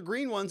numbers. Put the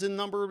green ones in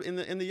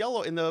the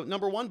yellow, in the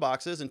number 1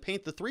 boxes, and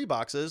paint the 3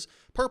 boxes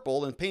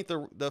purple, and paint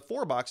the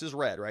 4 boxes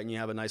red, right? And you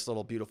have a nice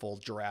little beautiful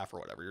giraffe or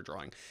whatever you're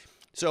drawing.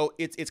 So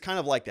it's kind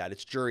of like that.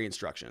 It's jury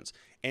instructions.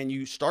 And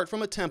you start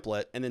from a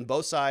template, and then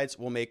both sides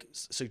will make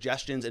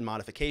suggestions and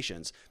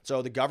modifications.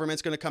 So the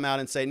government's going to come out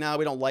and say, no,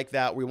 we don't like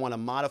that. We want to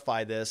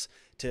modify this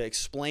to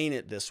explain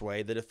it this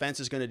way. The defense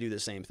is going to do the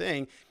same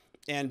thing.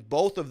 And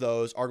both of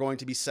those are going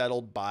to be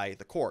settled by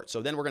the court.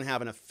 So then we're going to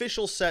have an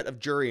official set of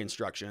jury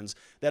instructions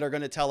that are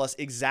going to tell us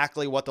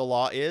exactly what the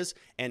law is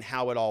and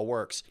how it all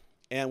works.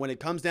 And when it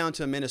comes down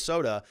to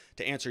Minnesota,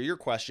 to answer your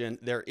question,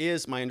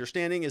 my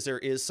understanding is there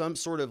is some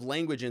sort of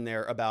language in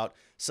there about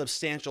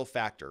substantial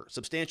factor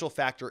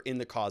in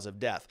the cause of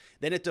death.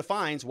 Then it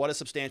defines what a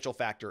substantial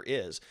factor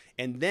is.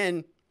 And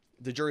then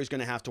the jury is going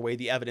to have to weigh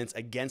the evidence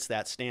against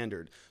that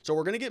standard. So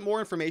we're going to get more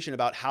information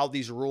about how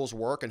these rules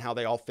work and how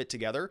they all fit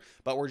together,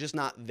 but we're just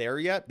not there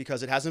yet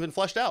because it hasn't been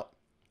fleshed out.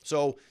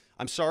 So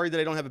I'm sorry that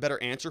I don't have a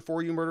better answer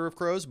for you, Murder of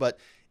Crows, but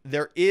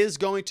there is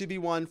going to be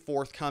one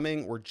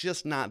forthcoming. We're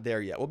just not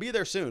there yet. We'll be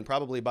there soon,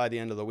 probably by the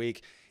end of the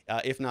week,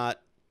 if not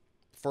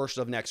first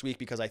of next week,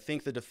 because I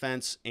think the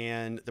defense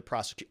and the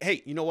prosecution.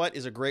 Hey, you know what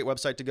is a great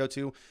website to go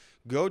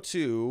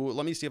to?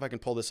 Let me see if I can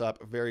pull this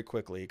up very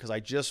quickly, because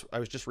I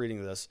was just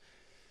reading this.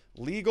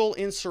 Legal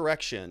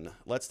Insurrection.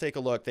 Let's take a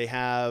look.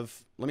 Let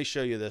me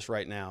show you this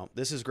right now.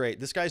 This is great.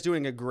 This guy's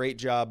doing a great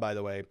job, by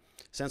the way,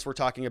 since we're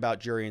talking about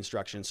jury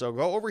instruction. So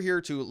go over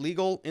here to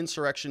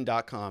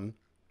legalinsurrection.com.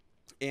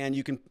 And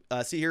you can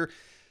see here,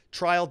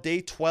 trial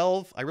day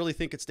 12. I really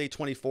think it's day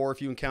 24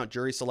 if you can count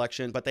jury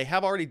selection, but they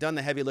have already done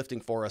the heavy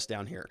lifting for us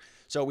down here.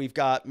 So we've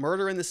got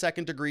murder in the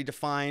second degree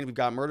defined. We've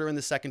got murder in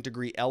the second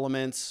degree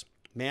elements,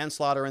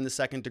 manslaughter in the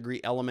second degree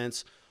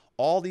elements,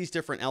 all these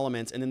different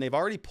elements. And then they've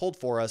already pulled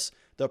for us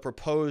the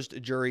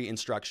proposed jury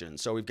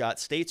instructions. So we've got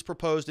state's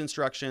proposed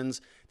instructions.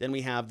 Then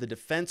we have the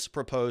defense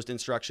proposed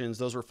instructions.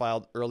 Those were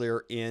filed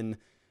earlier in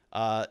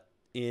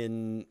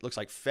looks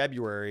like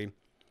February.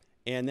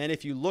 And then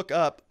if you look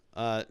up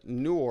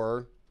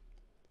Noor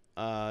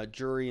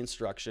jury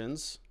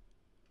instructions,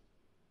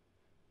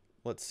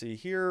 let's see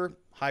here,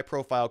 high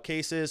profile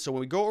cases. So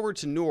when we go over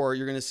to Noor,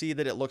 you're going to see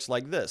that it looks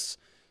like this.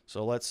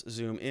 So let's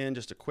zoom in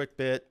just a quick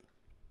bit.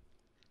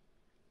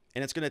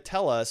 And it's going to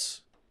tell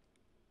us,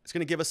 it's going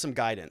to give us some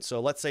guidance.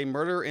 So let's say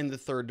murder in the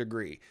third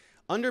degree.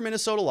 Under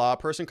Minnesota law, a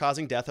person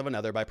causing death of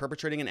another by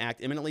perpetrating an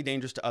act imminently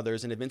dangerous to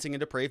others and evincing a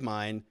depraved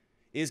mind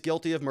is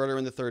guilty of murder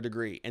in the third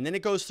degree. And then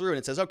it goes through and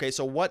it says, okay,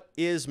 so what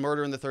is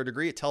murder in the third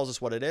degree? It tells us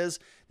what it is.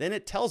 Then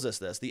it tells us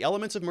this. The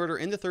elements of murder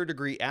in the third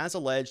degree as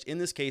alleged in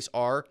this case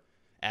are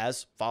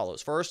as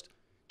follows. First,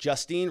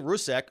 Justine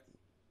Rusek,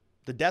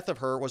 the death of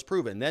her was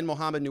proven. Then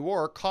Mohammed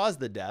Noor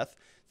caused the death.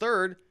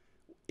 Third,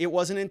 it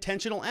was an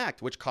intentional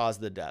act which caused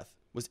the death,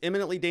 was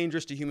imminently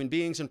dangerous to human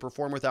beings and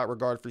performed without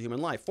regard for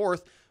human life.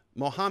 Fourth,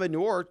 Mohammed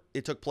Noor,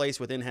 it took place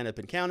within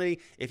Hennepin County.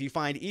 If you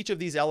find each of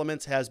these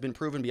elements has been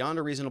proven beyond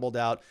a reasonable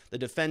doubt, the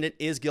defendant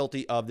is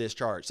guilty of this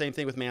charge. Same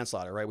thing with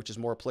manslaughter, right? Which is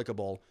more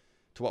applicable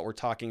to what we're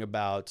talking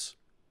about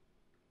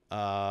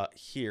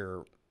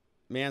here.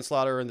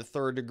 Manslaughter in the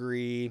third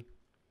degree,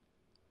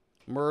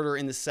 murder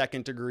in the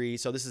second degree.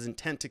 So this is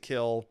intent to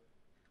kill.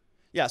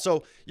 Yeah,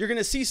 so you're going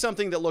to see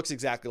something that looks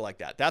exactly like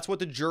that. That's what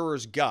the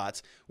jurors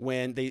got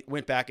when they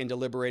went back and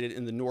deliberated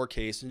in the Noor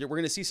case. And we're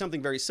going to see something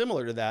very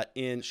similar to that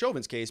in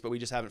Chauvin's case, but we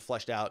just haven't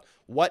fleshed out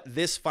what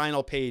this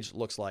final page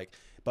looks like.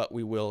 But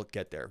we will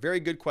get there.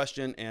 Very good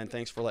question, and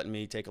thanks for letting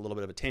me take a little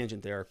bit of a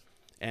tangent there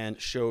and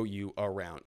show you around.